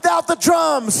 without the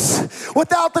drums,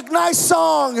 without the nice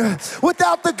song,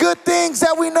 without the good things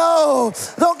that we know.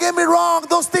 Don't get me wrong,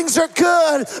 those things are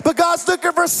good, but God's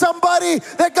looking for somebody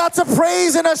that got to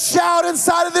praise and a shout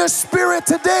inside of their spirit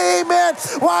today, amen.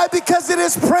 Why? Because it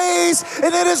is praise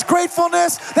and it is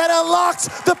gratefulness that unlocks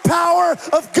the power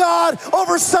of God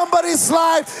over somebody's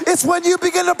life. It's when you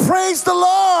begin to praise the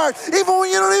Lord, even when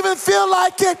you don't even feel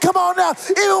like it. Come on now,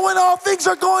 even when all things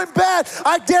are going bad,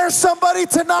 I dare somebody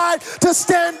tonight to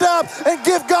stand up and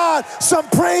give God some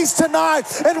praise tonight,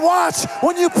 and watch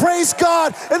when you praise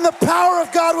God and the power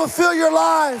of God will fill your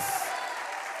life.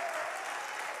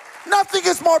 Nothing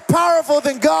is more powerful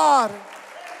than God.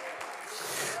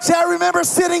 See, I remember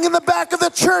sitting in the back of the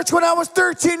church when I was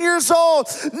 13 years old.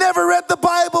 Never read the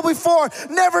Bible before.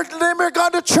 Never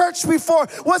gone to church before.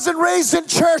 Wasn't raised in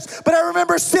church. But I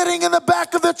remember sitting in the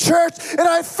back of the church and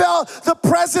I felt the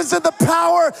presence and the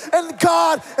power and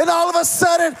God. And all of a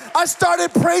sudden, I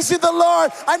started praising the Lord.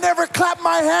 I never clapped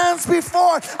my hands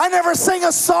before. I never sang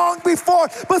a song before.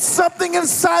 But something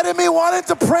inside of me wanted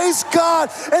to praise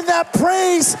God. And that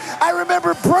praise, I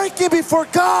remember breaking before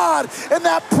God. And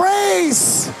that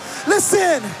praise,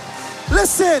 listen,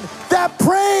 that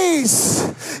praise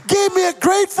gave me a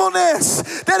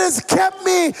gratefulness that has kept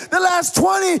me the last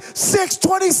 26,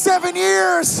 27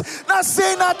 years. Not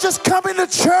saying not just coming to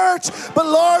church, but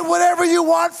Lord, whatever you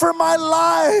want for my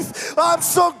life. I'm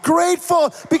so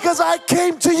grateful because I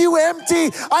came to you empty.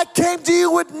 I came to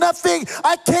you with nothing.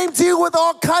 I came to you with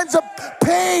all kinds of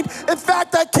pain. In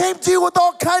fact, I came to you with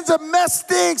all kinds of mess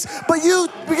things, but you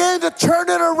began to turn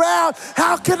it around.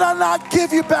 How can I not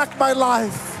give you back my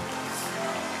life?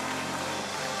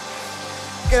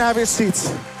 You can have your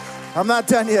seats. I'm not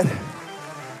done yet.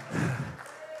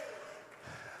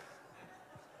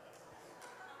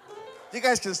 You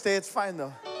guys can stay, it's fine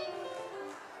though.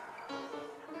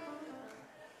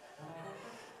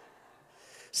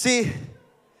 See,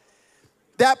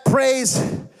 that praise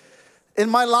in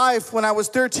my life when I was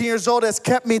 13 years old has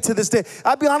kept me to this day.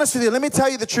 I'll be honest with you, let me tell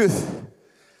you the truth.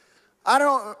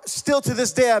 Still to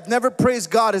this day, I've never praised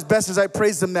God as best as I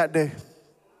praised Him that day.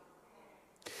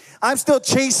 I'm still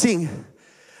chasing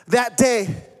that day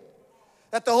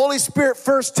that the Holy Spirit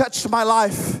first touched my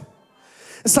life.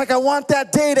 It's like I want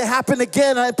that day to happen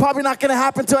again. And it's probably not going to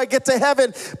happen until I get to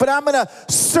heaven, but I'm going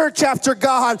to search after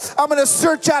God. I'm going to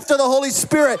search after the Holy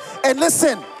Spirit. And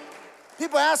listen,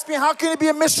 people ask me, how can you be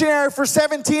a missionary for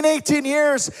 17, 18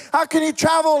 years? How can you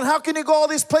travel and how can you go all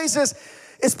these places?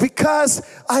 It's because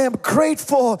I am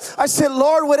grateful. I said,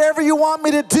 Lord, whatever you want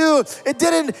me to do. It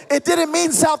didn't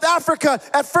mean South Africa.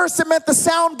 At first it meant the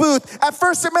sound booth. At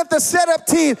first it meant the setup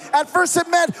team. At first it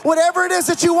meant whatever it is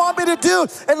that you want me to do.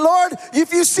 And Lord,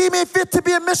 if you see me fit to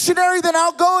be a missionary, then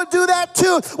I'll go and do that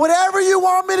too. Whatever you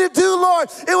want me to do, Lord.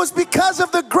 It was because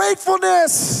of the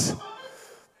gratefulness.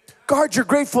 Guard your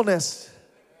gratefulness,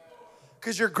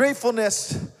 because your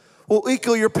gratefulness will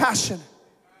equal your passion.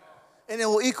 And it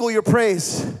will equal your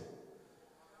praise.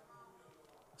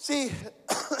 See,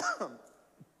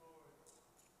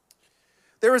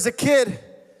 there was a kid,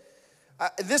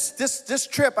 this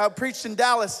trip, I preached in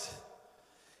Dallas,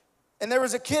 and there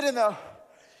was a kid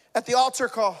at the altar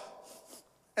call.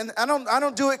 And I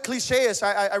don't do it cliche-ish.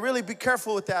 I really be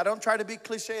careful with that. I don't try to be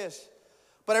cliche-ish.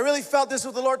 But I really felt this is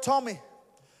what the Lord told me.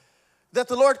 That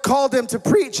the Lord called him to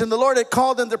preach, and the Lord had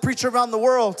called him to preach around the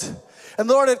world. And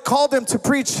the Lord had called him to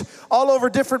preach all over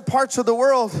different parts of the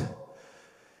world.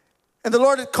 And the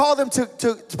Lord had called him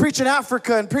to preach in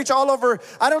Africa and preach all over.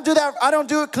 I don't do that. I don't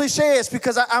do it cliche-ish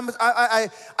because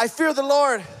I fear the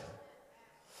Lord.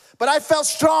 But I felt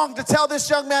strong to tell this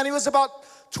young man. He was about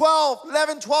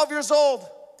 12 years old.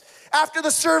 After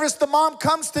the service, the mom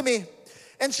comes to me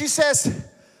and she says,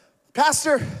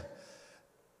 Pastor,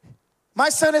 my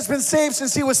son has been saved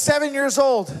since he was 7 years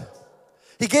old.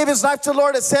 He gave his life to the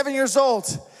Lord at 7 years old.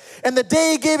 And the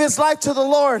day he gave his life to the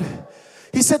Lord,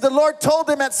 he said the Lord told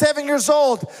him at 7 years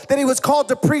old that he was called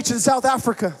to preach in South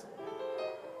Africa.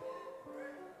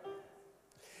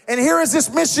 And here is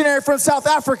this missionary from South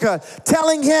Africa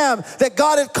telling him that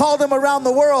God had called him around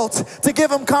the world to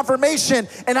give him confirmation,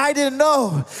 and I didn't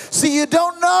know. See, you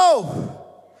don't know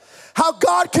how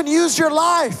God can use your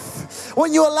life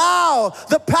when you allow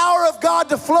the power of God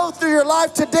to flow through your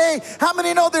life today. How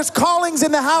many know there's callings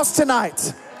in the house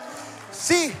tonight?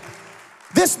 See,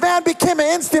 this man became an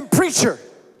instant preacher.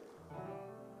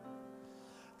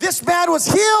 This man was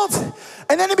healed,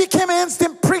 and then he became an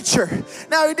instant preacher.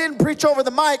 Now, he didn't preach over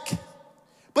the mic,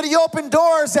 but he opened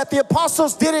doors that the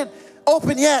apostles didn't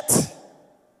open yet.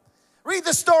 Read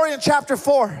the story in chapter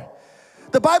 4.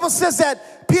 The Bible says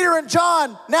that Peter and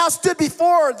John now stood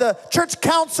before the church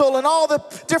council and all the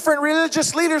different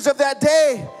religious leaders of that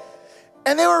day.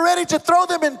 And they were ready to throw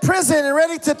them in prison and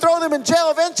ready to throw them in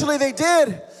jail. Eventually they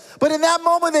did. But in that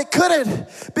moment they couldn't,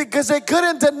 because they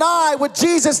couldn't deny what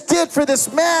Jesus did for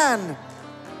this man.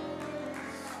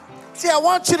 See, I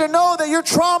want you to know that your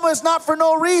trauma is not for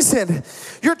no reason.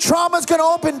 Your trauma is going to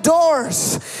open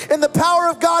doors, and the power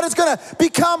of God is going to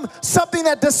become something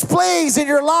that displays in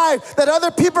your life, that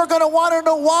other people are going to want to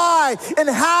know why and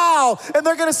how, and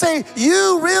they're going to say,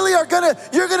 you really are going to,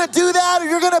 you're going to do that, or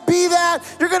you're going to be that,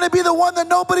 you're going to be the one that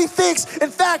nobody thinks. In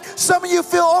fact, some of you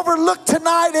feel overlooked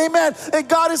tonight, amen, and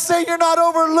God is saying you're not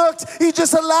overlooked. He's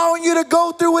just allowing you to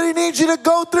go through what He needs you to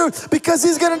go through, because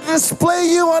He's going to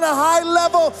display you on a high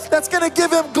level that's going to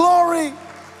give Him glory.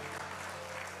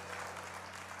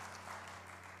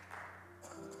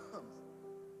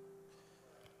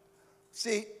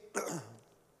 See,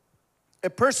 a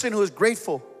person who is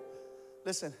grateful,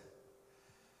 listen,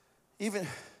 even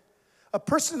a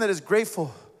person that is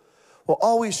grateful will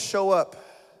always show up.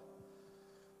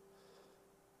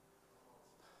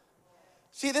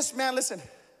 See, this man, listen,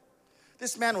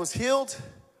 this man was healed,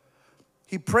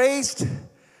 he praised,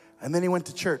 and then he went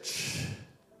to church.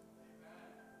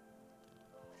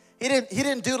 He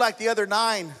didn't do like the other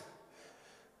 9,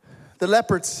 the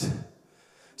leopards.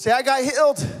 Say, I got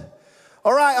healed.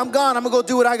 All right, I'm gone. I'm going to go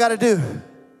do what I got to do.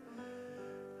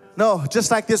 No, just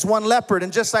like this one leopard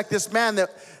and just like this man, that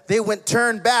they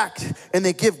turned back and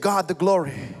they give God the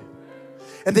glory.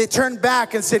 And they turned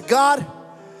back and said, God,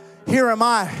 here am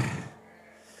I.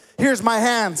 Here's my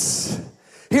hands.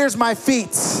 Here's my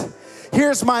feet.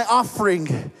 Here's my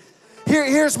offering.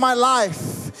 Here's my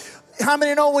life. How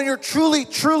many know when you're truly,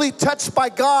 truly touched by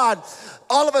God,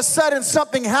 all of a sudden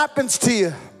something happens to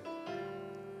you?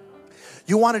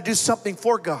 You want to do something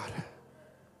for God.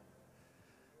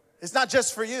 It's not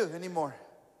just for you anymore.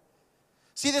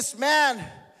 See, this man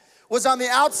was on the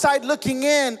outside looking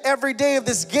in every day of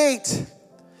this gate.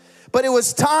 But it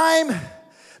was time,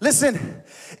 listen,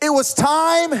 it was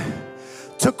time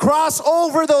to cross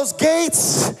over those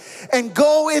gates and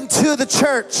go into the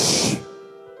church.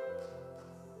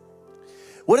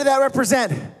 What did that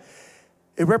represent?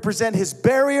 It represented his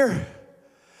barrier.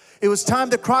 It was time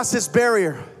to cross this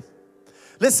barrier.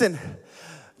 Listen,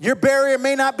 your barrier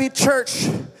may not be church,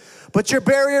 but your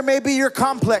barrier may be your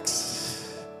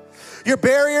complex. Your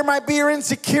barrier might be your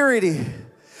insecurity.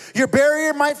 Your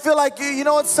barrier might feel like, you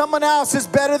know what, someone else is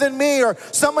better than me, or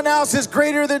someone else is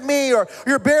greater than me, or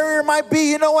your barrier might be,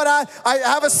 you know what, I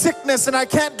have a sickness and I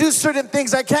can't do certain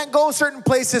things, I can't go certain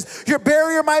places. Your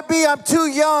barrier might be, I'm too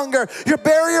young, or your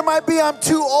barrier might be, I'm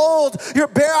too old.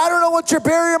 I don't know what your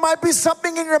barrier might be,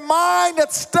 something in your mind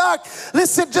that's stuck.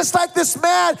 Listen, just like this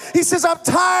man, he says, I'm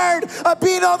tired of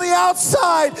being on the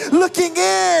outside, looking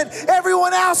in,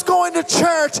 everyone else going to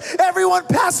church, everyone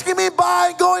passing me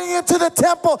by and going into the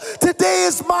temple. Today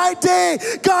is my day.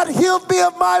 God healed me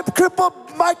of my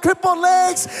crippled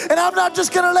legs, and I'm not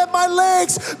just gonna let my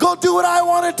legs go do what I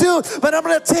want to do, but I'm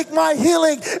gonna take my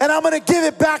healing and I'm gonna give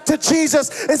it back to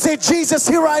Jesus and say, Jesus,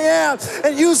 here I am,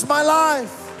 and use my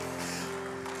life.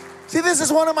 See, this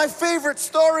is one of my favorite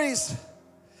stories,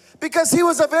 because he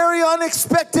was a very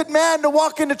unexpected man to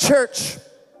walk into church.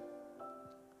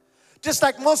 Just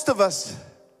like most of us,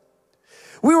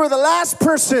 we were the last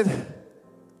person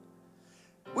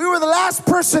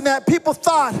that people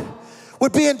thought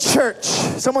would be in church.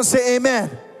 Someone say amen.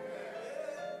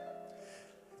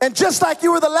 And just like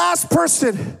you were the last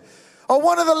person, or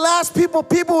one of the last people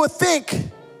would think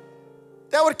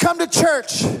that would come to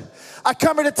church, I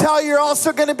come here to tell you, you're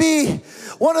also going to be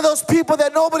one of those people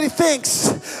that nobody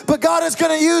thinks, but God is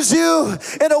going to use you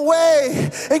in a way,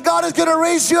 and God is going to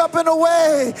raise you up in a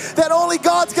way that only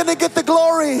God's going to get the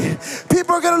glory.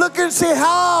 People are going to look and say,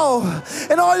 how?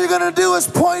 And all you're going to do is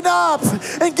point up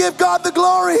and give God the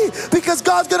glory, because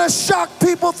God's going to shock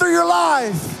people through your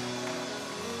life.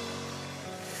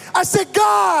 I said,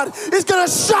 God is going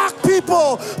to shock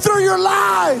people through your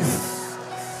life.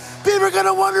 People are going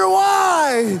to wonder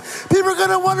why. People are going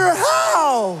to wonder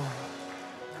how.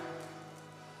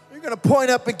 You're going to point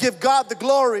up and give God the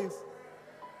glory.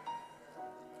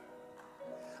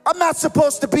 I'm not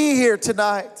supposed to be here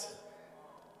tonight.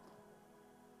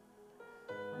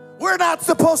 We're not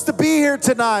supposed to be here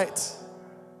tonight.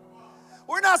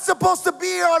 We're not supposed to be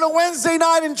here on a Wednesday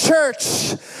night in church.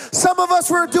 Some of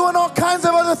us were doing all kinds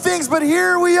of other things, but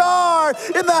here we are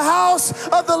in the house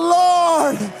of the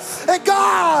Lord. And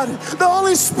God, the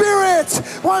Holy Spirit,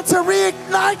 wants to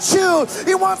reignite you.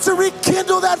 He wants to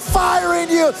rekindle that fire in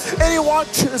you. And He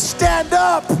wants you to stand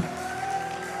up.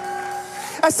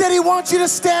 I said He wants you to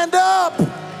stand up.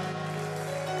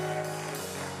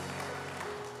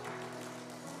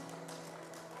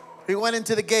 He went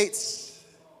into the gates.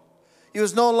 He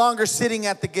was no longer sitting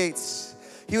at the gates.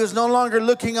 He was no longer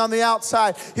looking on the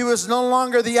outside. He was no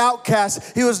longer the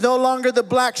outcast. He was no longer the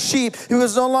black sheep. He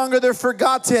was no longer the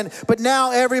forgotten. But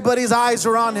now everybody's eyes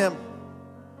are on him.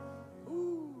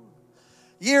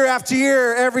 Year after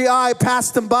year, every eye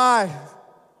passed him by.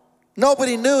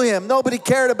 Nobody knew him. Nobody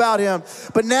cared about him.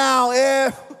 But now,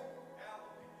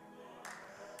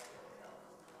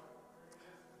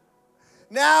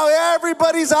 now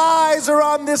everybody's eyes are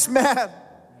on this man.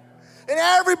 And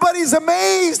everybody's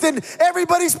amazed and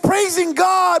everybody's praising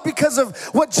God because of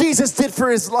what Jesus did for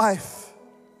his life.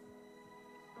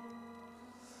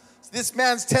 This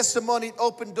man's testimony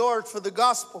opened doors for the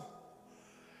gospel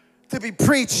to be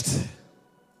preached.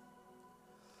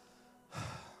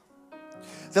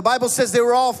 The Bible says they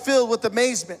were all filled with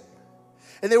amazement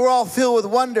and they were all filled with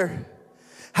wonder.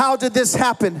 How did this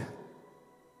happen?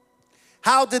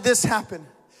 How did this happen?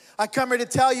 I come here to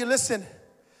tell you, listen,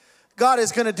 God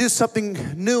is going to do something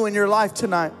new in your life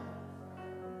tonight.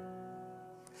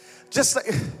 Just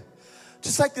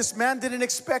like this man didn't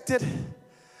expect it.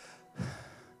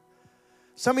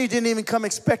 Some of you didn't even come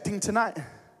expecting tonight.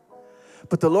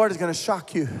 But the Lord is going to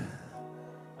shock you.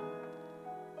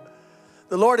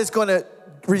 The Lord is going to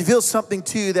reveal something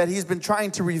to you that he's been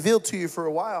trying to reveal to you for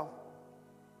a while.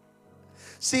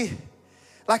 See,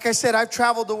 like I said, I've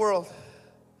traveled the world.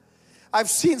 I've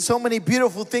seen so many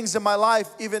beautiful things in my life,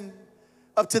 even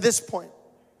up to this point.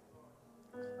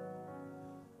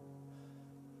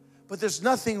 But there's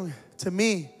nothing to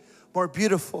me more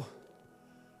beautiful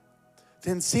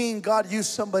than seeing God use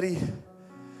somebody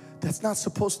that's not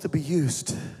supposed to be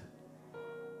used.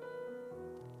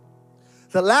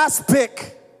 The last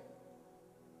pick,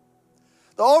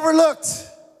 the overlooked.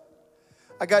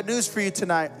 I got news for you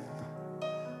tonight.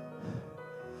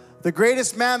 The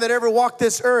greatest man that ever walked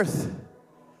this earth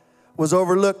was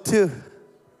overlooked too.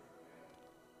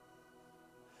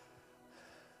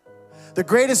 The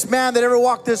greatest man that ever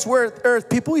walked this earth,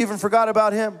 people even forgot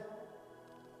about him.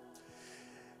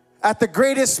 At the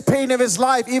greatest pain of his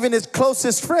life, even his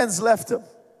closest friends left him.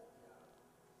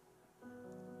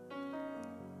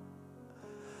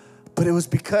 But it was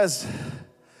because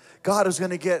God was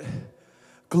going to get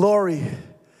glory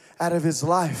out of his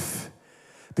life.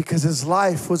 Because his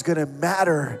life was going to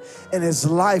matter and his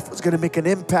life was going to make an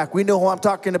impact. We know who I'm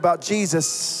talking about,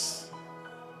 Jesus.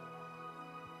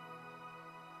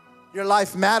 Your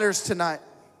life matters tonight.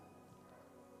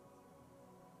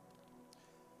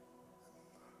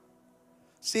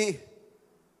 See,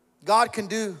 God can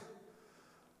do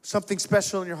something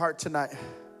special in your heart tonight.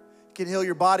 He can heal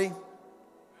your body.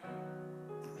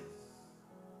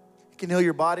 He can heal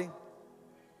your body.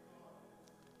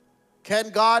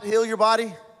 Can God heal your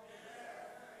body?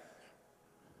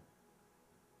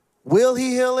 Will he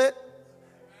heal it?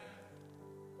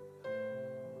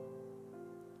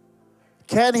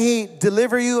 Can he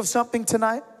deliver you of something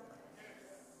tonight?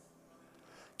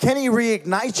 Can he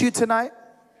reignite you tonight?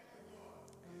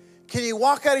 Can you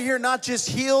walk out of here not just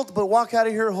healed, but walk out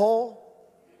of here whole?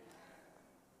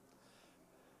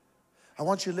 I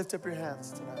want you to lift up your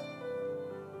hands tonight.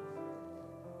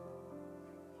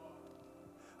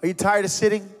 Are you tired of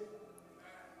sitting?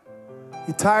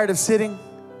 You tired of sitting?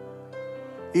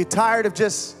 Are you tired of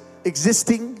just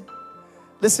existing?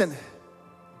 Listen.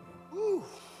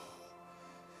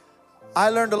 I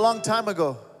learned a long time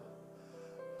ago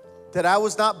that I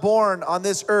was not born on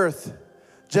this earth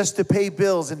just to pay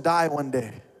bills and die one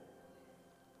day.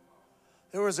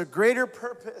 There was a greater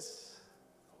purpose.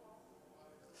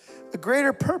 A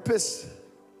greater purpose.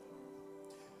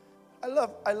 I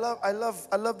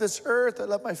love this earth. I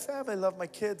love my family. I love my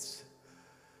kids.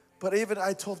 But even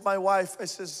I told my wife, I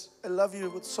says, I love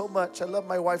you so much. I love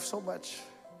my wife so much.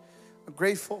 I'm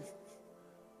grateful.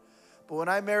 But when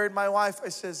I married my wife, I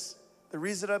says, the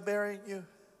reason I'm marrying you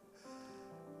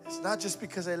is not just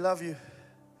because I love you,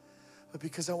 but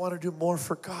because I want to do more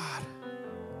for God.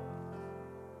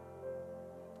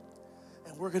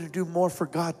 And we're going to do more for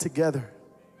God together.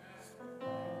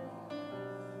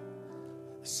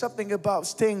 Something about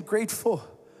staying grateful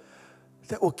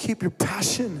that will keep your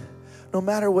passion no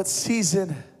matter what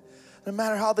season, no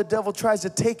matter how the devil tries to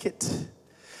take it.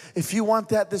 If you want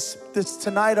that this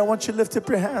tonight, I want you to lift up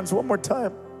your hands one more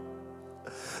time.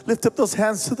 Lift up those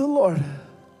hands to the Lord.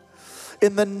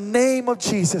 In the name of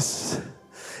Jesus.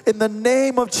 In the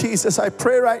name of Jesus, I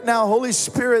pray right now, Holy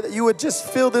Spirit, that you would just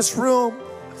fill this room.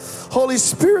 Holy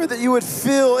Spirit, that you would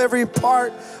fill every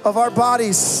part of our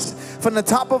bodies, from the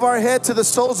top of our head to the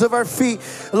soles of our feet.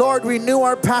 Lord, renew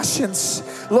our passions.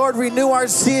 Lord, renew our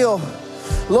zeal.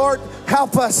 Lord,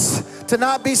 help us to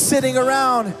not be sitting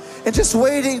around and just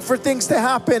waiting for things to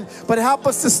happen, but help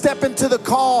us to step into the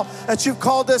call that you've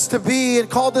called us to be and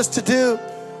called us to do.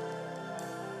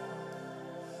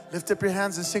 Lift up your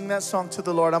hands and sing that song to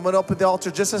the Lord. I'm going to open the altar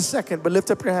just a second, but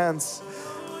lift up your hands.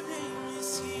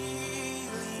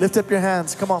 Lift up your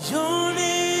hands. Come on. Your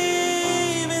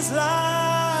name is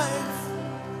life.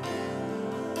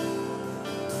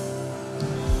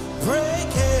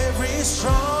 Break every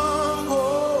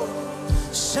stronghold.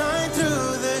 Shine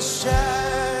through the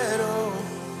shadow.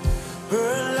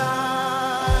 Burn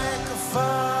like a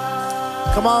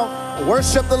fire. Come on.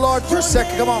 Worship the Lord for a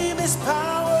second. Come on. Your name is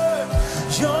power.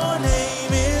 Your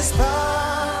name is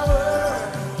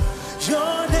power.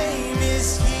 Your name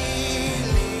is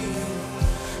healing.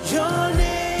 Your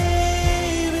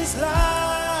name is life.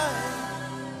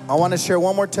 I want to share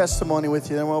one more testimony with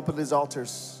you, then we'll open these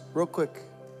altars real quick.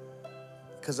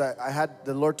 Because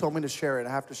the Lord told me to share it.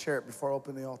 I have to share it before I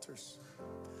open the altars.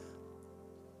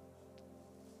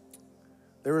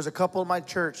 There was a couple in my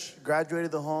church,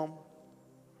 graduated the home.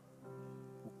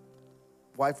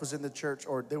 Wife was in the church,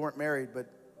 or they weren't married, but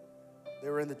they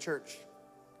were in the church.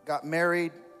 Got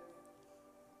married,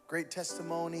 great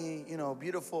testimony, you know,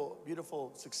 beautiful,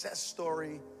 beautiful success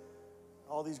story,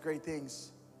 all these great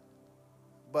things.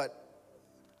 But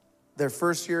their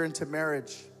first year into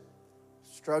marriage,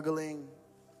 struggling,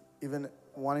 even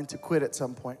wanting to quit at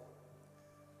some point.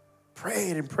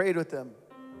 Prayed and prayed with them.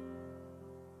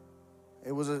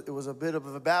 It was a bit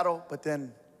of a battle, but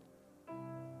then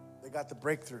they got the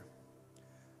breakthrough.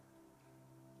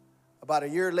 About a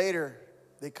year later,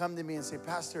 they come to me and say,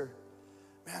 Pastor,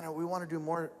 man, we want to do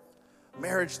more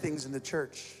marriage things in the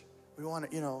church. We want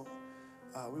to, you know,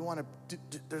 we want to,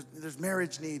 there's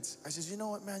marriage needs. I says, you know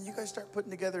what, man, you guys start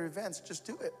putting together events, just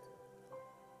do it.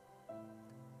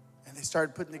 And they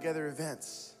started putting together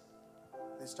events.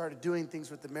 They started doing things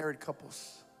with the married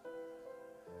couples.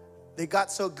 They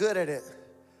got so good at it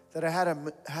that I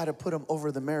had to put them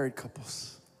over the married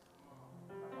couples.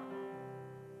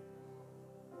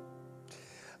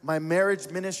 My marriage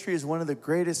ministry is one of the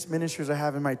greatest ministries I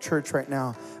have in my church right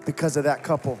now because of that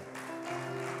couple.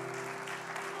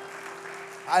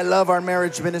 I love our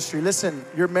marriage ministry. Listen,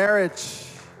 your marriage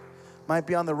might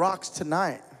be on the rocks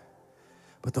tonight,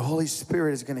 but the Holy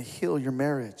Spirit is going to heal your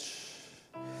marriage.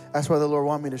 That's why the Lord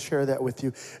wanted me to share that with you.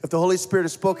 If the Holy Spirit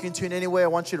has spoken to you in any way, I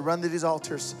want you to run to these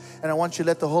altars, and I want you to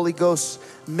let the Holy Ghost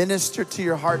minister to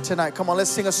your heart tonight. Come on, let's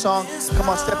sing a song. Come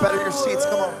on, step out of your seats.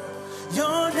 Come on.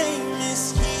 Your name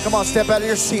is healing. Come on, step out of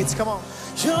your seats. Come on.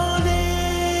 Your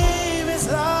name is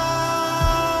life.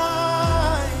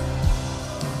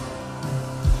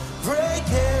 Break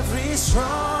every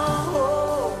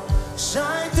stronghold.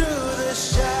 Shine through the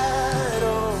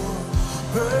shadow.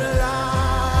 Burn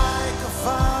like a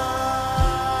fire.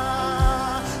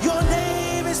 Your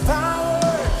name is power.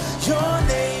 Your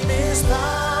name is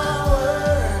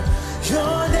power.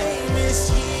 Your name is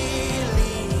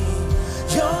healing.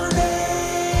 Your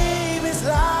name is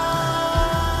life.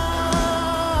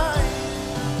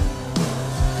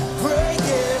 Break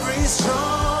every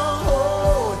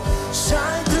stronghold.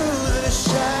 Shine through the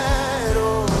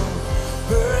shadow.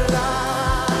 Burn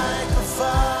like a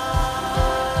fire.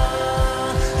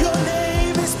 Your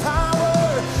name is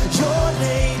power. Your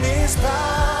name is power.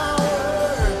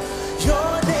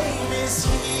 Your name is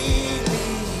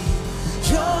healing.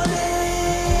 Your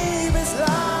name is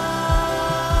life.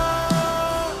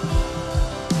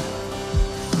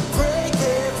 Break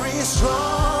every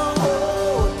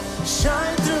stronghold.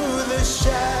 Shine through the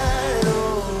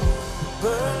shadow.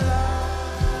 Burn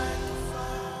like a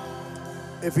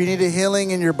fire. If you need a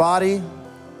healing in your body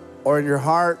or in your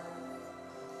heart,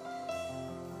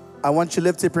 I want you to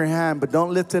lift up your hand, but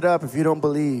don't lift it up if you don't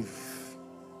believe.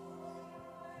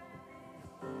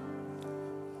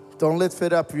 Don't lift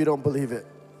it up if you don't believe it.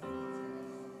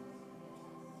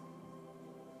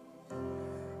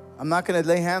 I'm not going to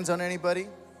lay hands on anybody,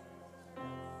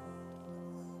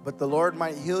 but the Lord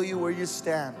might heal you where you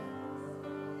stand.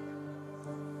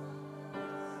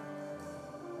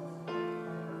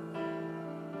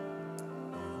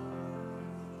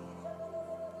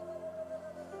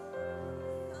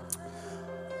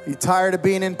 Are you tired of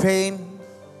being in pain?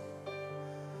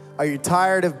 Are you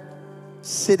tired of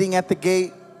sitting at the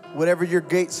gate, whatever your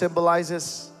gate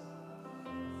symbolizes?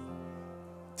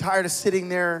 Tired of sitting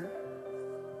there?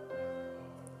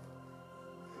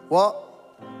 Well,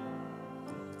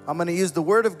 I'm going to use the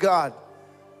Word of God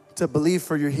to believe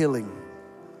for your healing.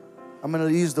 I'm going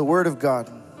to use the Word of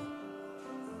God.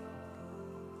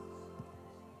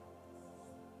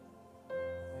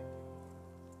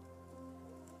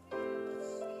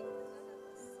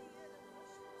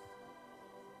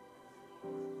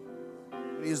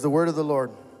 Use the word of the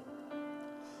Lord.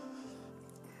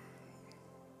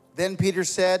 Then Peter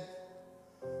said,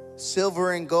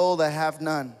 silver and gold I have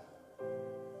none.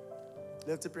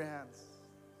 Lift up your hands.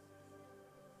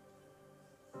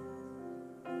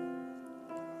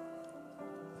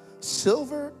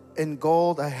 Silver and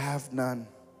gold I have none.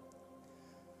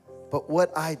 But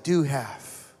what I do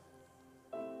have,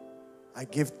 I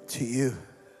give to you.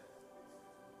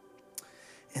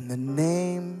 In the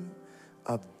name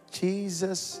of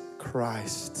Jesus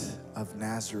Christ of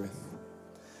Nazareth,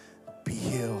 be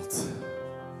healed.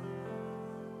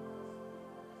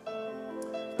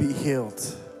 Be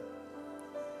healed.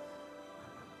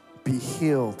 Be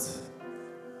healed.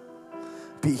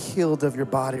 Be healed of your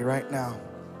body right now.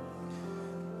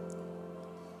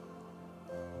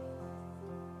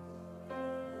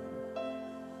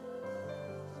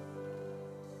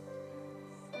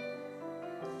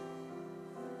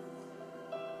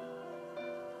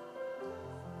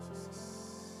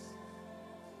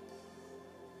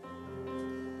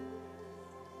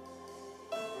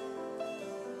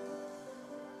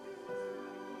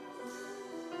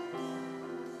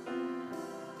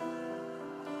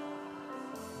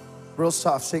 Real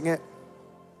soft, sing it.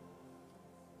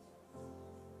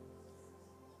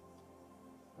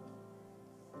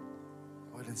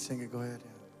 Go ahead and sing it, go ahead.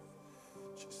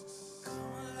 Jesus. Come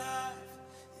alive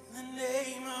in the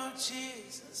name of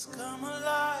Jesus. Come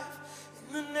alive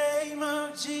in the name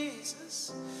of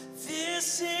Jesus.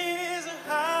 This is a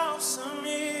house of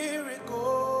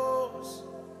miracles.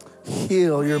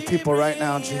 Heal your people right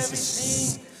now,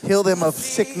 Jesus. Heal them of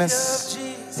sickness.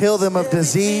 Heal them of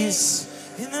disease.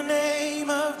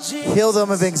 Heal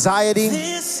them of anxiety.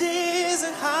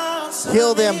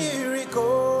 Heal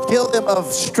them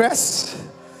of stress.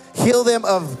 Heal them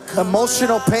of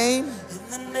emotional pain.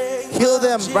 Heal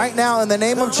them right now in the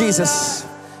name of Jesus.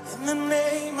 In the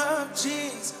name of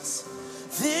Jesus.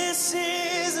 This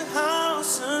is a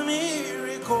house of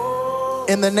miracles.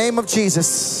 In the name of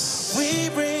Jesus. We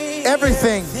bring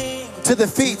everything to the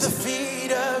feet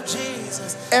of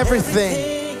Jesus.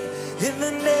 Everything. In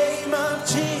the name of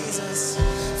Jesus.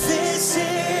 This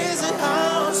is a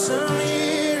house of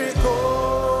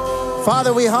miracles.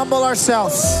 Father, we humble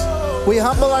ourselves. We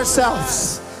humble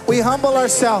ourselves. We humble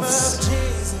ourselves.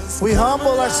 We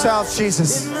humble ourselves,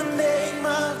 Jesus. In the name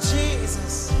of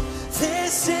Jesus.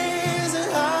 This is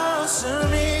a house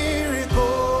of miracles.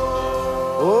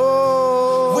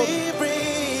 Oh. We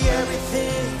bring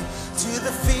everything to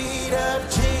the feet of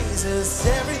Jesus.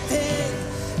 Everything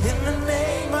in the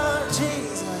name of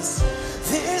Jesus.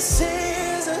 This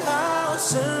is a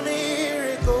house of miracles.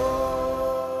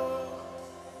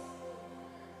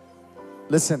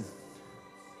 Listen.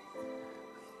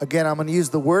 Again, I'm going to use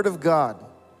the word of God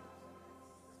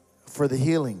for the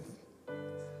healing.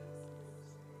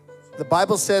 The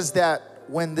Bible says that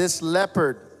when this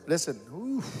leopard, listen,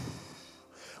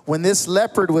 when this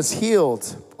leopard was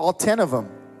healed, all 10 of them,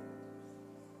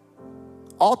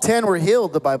 all 10 were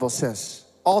healed, the Bible says.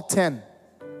 All 10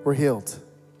 were healed.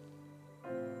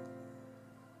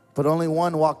 But only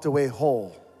one walked away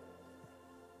whole.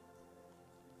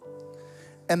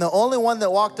 And the only one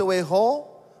that walked away whole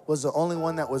was the only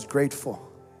one that was grateful.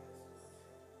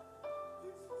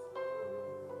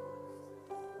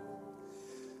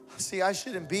 See, I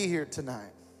shouldn't be here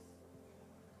tonight.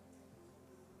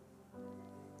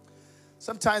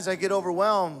 Sometimes I get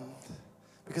overwhelmed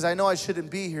because I know I shouldn't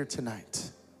be here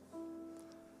tonight.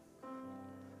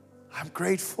 I'm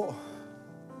grateful.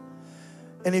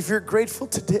 And if you're grateful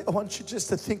today, I want you just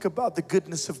to think about the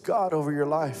goodness of God over your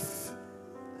life.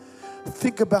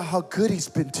 Think about how good He's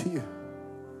been to you.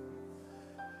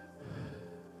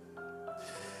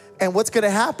 And what's going to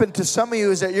happen to some of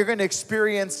you is that you're going to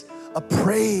experience a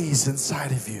praise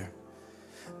inside of you.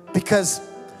 Because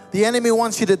the enemy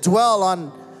wants you to dwell on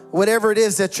whatever it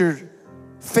is that you're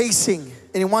facing.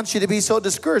 And he wants you to be so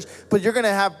discouraged. But you're going to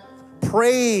have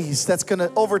praise that's going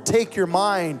to overtake your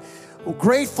mind.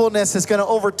 Gratefulness is going to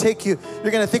overtake you.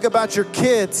 You're going to think about your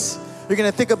kids. You're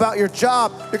going to think about your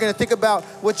job. You're going to think about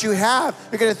what you have.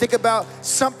 You're going to think about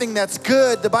something that's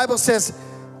good. The Bible says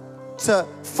to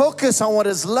focus on what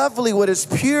is lovely, what is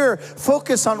pure.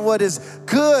 Focus on what is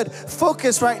good.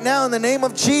 Focus right now in the name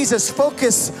of Jesus.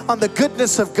 Focus on the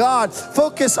goodness of God.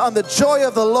 Focus on the joy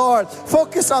of the Lord.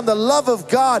 Focus on the love of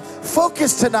God.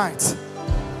 Focus tonight.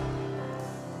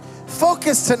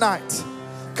 Focus tonight.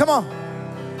 Come on.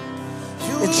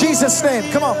 In Jesus'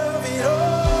 name, come on.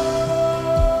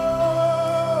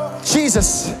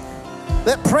 Jesus,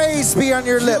 let praise be on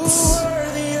your lips.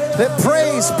 Let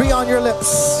praise be on your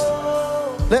lips.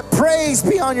 Let praise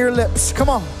be on your lips. Come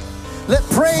on. Let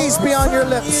praise be on your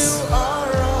lips.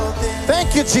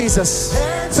 Thank you, Jesus.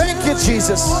 Thank you,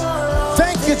 Jesus.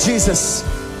 Thank you, Jesus.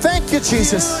 Thank you,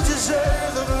 Jesus.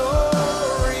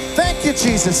 Thank you,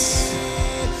 Jesus.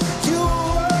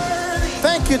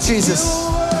 Thank you, Jesus.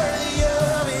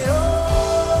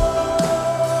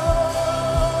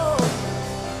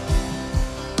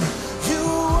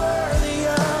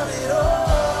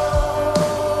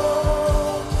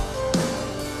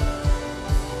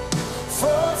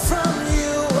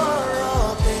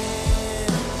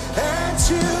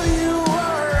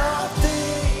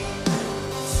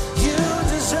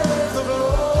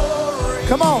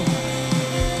 Come on.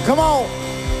 Come on.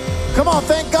 Come on.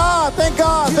 Thank God. Thank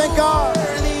God. Thank God.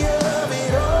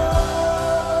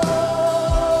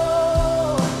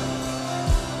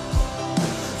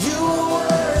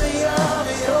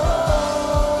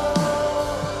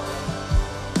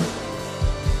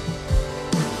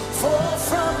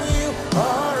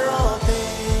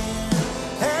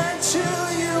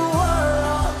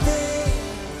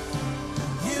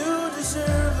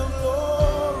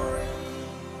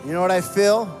 You know what I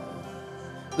feel?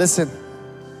 Listen,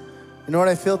 you know what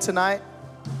I feel tonight?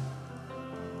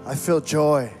 I feel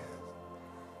joy.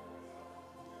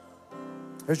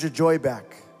 There's your joy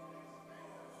back.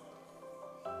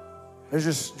 There's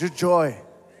just your joy.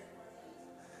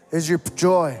 There's your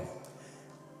joy.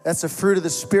 That's a fruit of the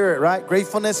Spirit, right?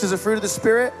 Gratefulness is a fruit of the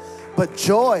Spirit, but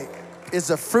joy is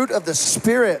a fruit of the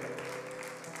Spirit.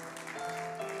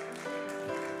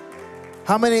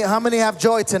 How many have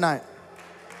joy tonight?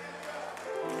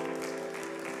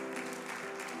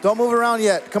 Don't move around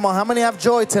yet. Come on, how many have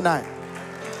joy tonight?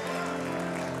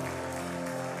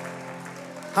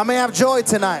 How many have joy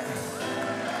tonight?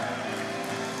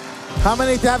 How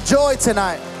many have joy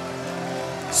tonight?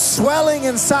 Swelling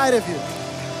inside of you.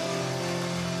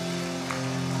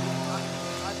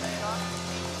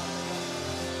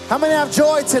 How many have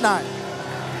joy tonight?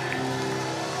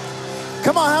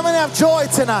 Come on, how many have joy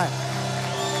tonight?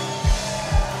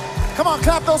 Come on,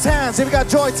 clap those hands if you got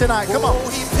joy tonight. Come on.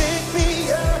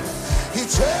 He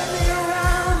turned me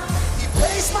around, he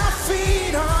placed my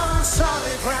feet on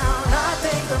solid ground. I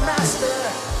thank the Master,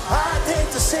 I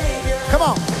thank the Savior. Come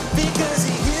on. Because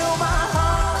he healed my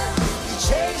heart, he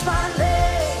changed my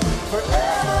name,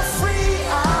 forever free.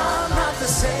 I'm not the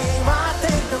same. I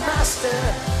thank the Master,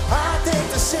 I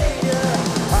thank the Savior,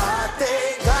 I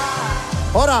thank God.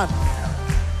 Hold on.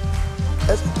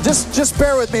 Just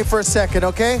bear with me for a second,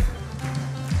 okay?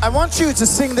 I want you to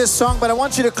sing this song, but I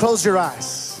want you to close your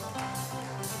eyes.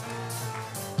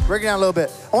 Break it down a little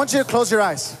bit. I want you to close your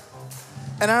eyes.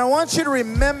 And I want you to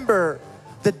remember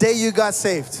the day you got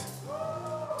saved.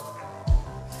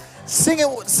 Sing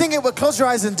it, but close your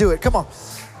eyes and do it. Come on.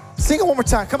 Sing it one more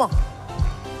time. Come on.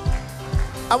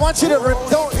 I want you to,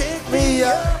 don't pick me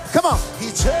up. Come on.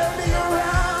 He turned me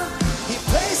around. He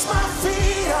placed my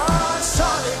feet on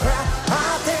solid ground.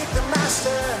 I thank the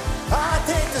Master. I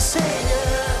thank the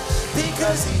Savior.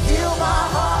 Because he healed my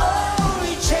heart.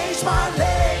 He changed my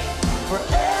name.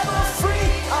 Forever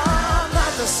free. I'm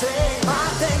not the same. I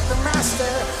thank the Master.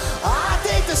 I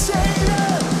thank the Savior.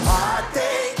 I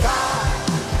thank God.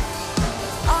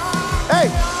 Hey.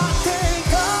 I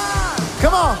thank God.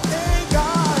 Come on. Thank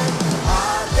God.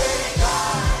 I thank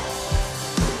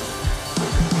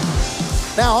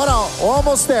God. Now, hold on. We're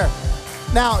almost there.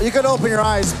 Now, you can open your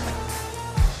eyes.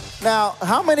 Now,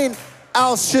 how many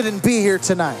else shouldn't be here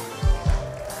tonight?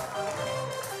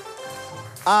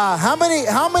 How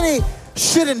many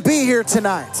shouldn't be here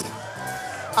tonight?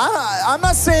 I'm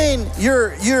not saying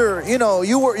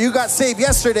you got saved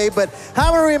yesterday, but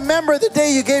how many remember the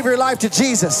day you gave your life to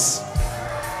Jesus?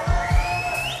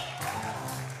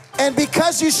 And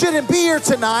because you shouldn't be here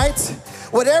tonight,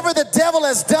 whatever the devil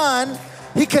has done,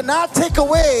 he cannot take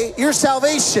away your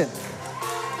salvation.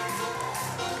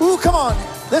 Ooh, come on.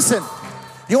 Listen,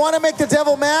 you want to make the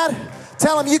devil mad?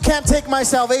 Tell him you can't take my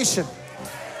salvation.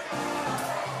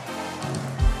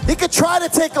 He could try to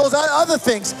take those other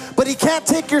things, but he can't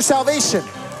take your salvation.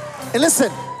 And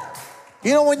listen,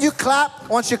 you know when you clap, I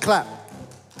want you to clap.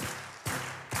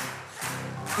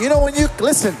 You know when you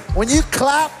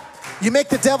clap, you make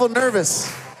the devil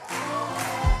nervous.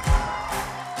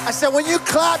 I said, when you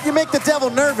clap, you make the devil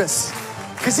nervous.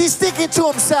 Because he's thinking to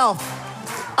himself,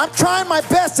 I'm trying my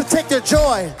best to take their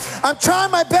joy. I'm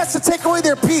trying my best to take away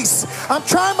their peace. I'm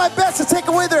trying my best to take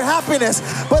away their happiness.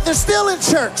 But they're still in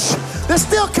church. They're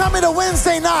still coming to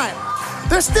Wednesday night.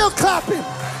 They're still clapping.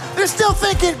 They're still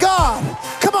thanking God.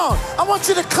 Come on, I want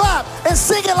you to clap and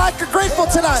sing it like you're grateful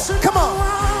tonight. Come on.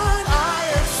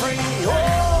 I am free.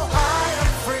 Oh, I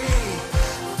am free.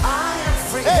 I am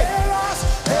free. Hey.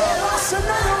 They lost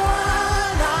another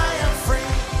one. I am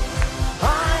free.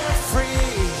 I am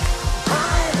free.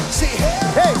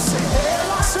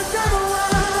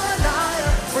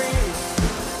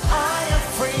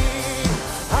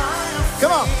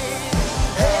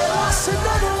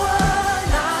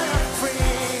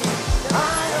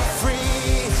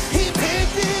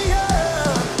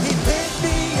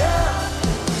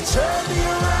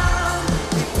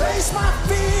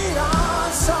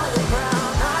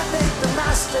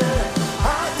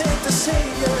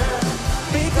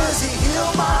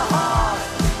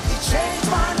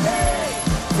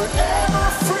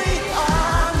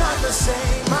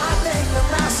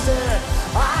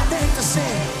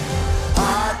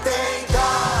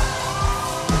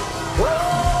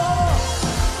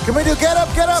 Can we do get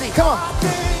up, get up? Come on. I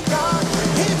thank God.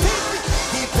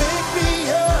 He picked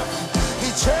me up. He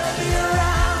turned me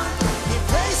around. He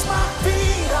placed my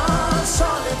feet on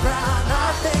solid ground.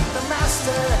 I thank the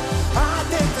Master. I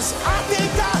thank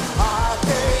God. I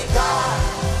thank God.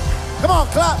 Come on,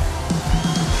 clap.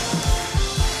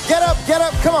 Get up,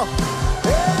 come on.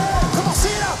 Yeah, come on,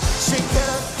 sing it up. Sing, get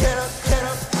up,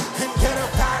 and get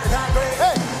up out of that grave.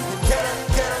 Hey. And get up,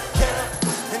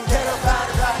 and get up out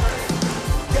of that grave.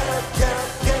 Get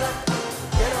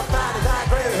up, out of that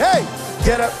grave. Hey,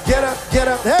 get up,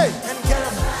 hey. And get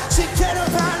up, see, get up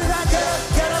out of that, get up,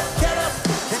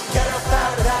 and get up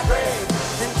out of that grave.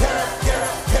 And get up,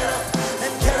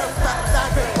 and get up out of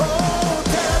that grave. Oh,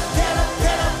 get up,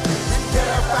 and get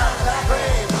up out of that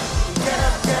grave. Get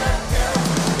up,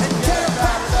 and get up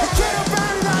out of that, get up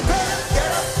out of that grave.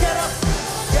 Get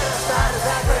up out of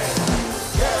that grave.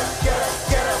 Get up,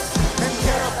 and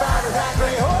get up out of that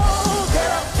grave. Oh,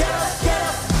 get up,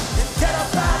 and get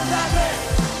up out of that grave.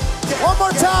 One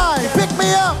more time, pick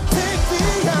me up. He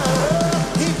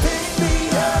picked me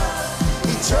up,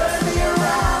 he turned me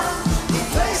around, he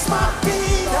placed my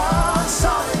feet on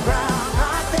solid ground.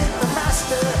 I thank the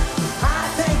Master, I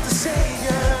thank the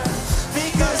Savior,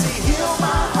 because he healed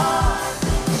my heart,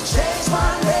 he changed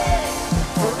my name,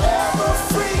 forever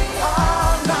free.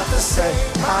 I'm not the same.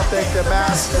 I thank the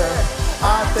Master,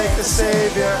 I thank the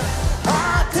Savior.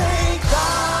 I thank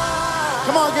God.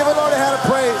 Come on, give the Lord a hand of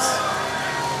praise.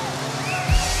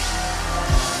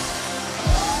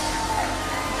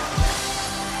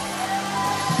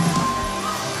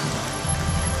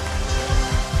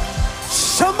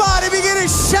 Somebody begin to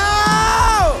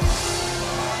shout.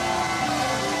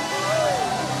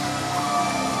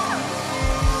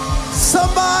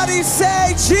 Somebody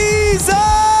say Jesus.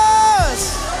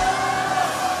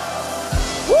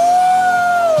 Woo!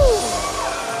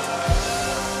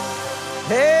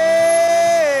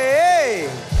 Hey!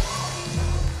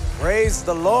 Praise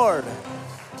the Lord.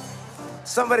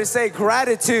 Somebody say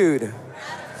gratitude.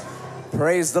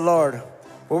 Praise the Lord.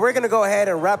 Well, we're going to go ahead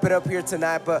and wrap it up here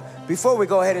tonight, but before we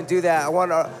go ahead and do that, I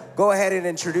want to go ahead and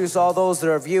introduce all those that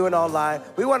are viewing online.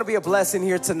 We want to be a blessing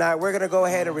here tonight. We're going to go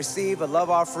ahead and receive a love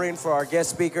offering for our guest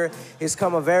speaker. He's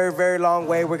come a very, very long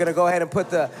way. We're going to go ahead and put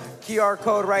the QR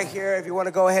code right here if you want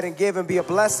to go ahead and give and be a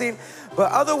blessing.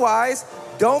 But otherwise,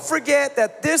 don't forget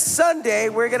that this Sunday,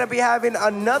 we're going to be having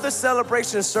another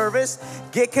celebration service.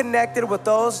 Get connected with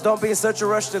those. Don't be in such a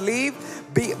rush to leave.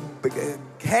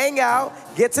 Hang out,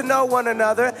 get to know one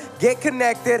another, get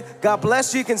connected. God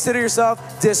bless you. Consider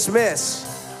yourself dismissed.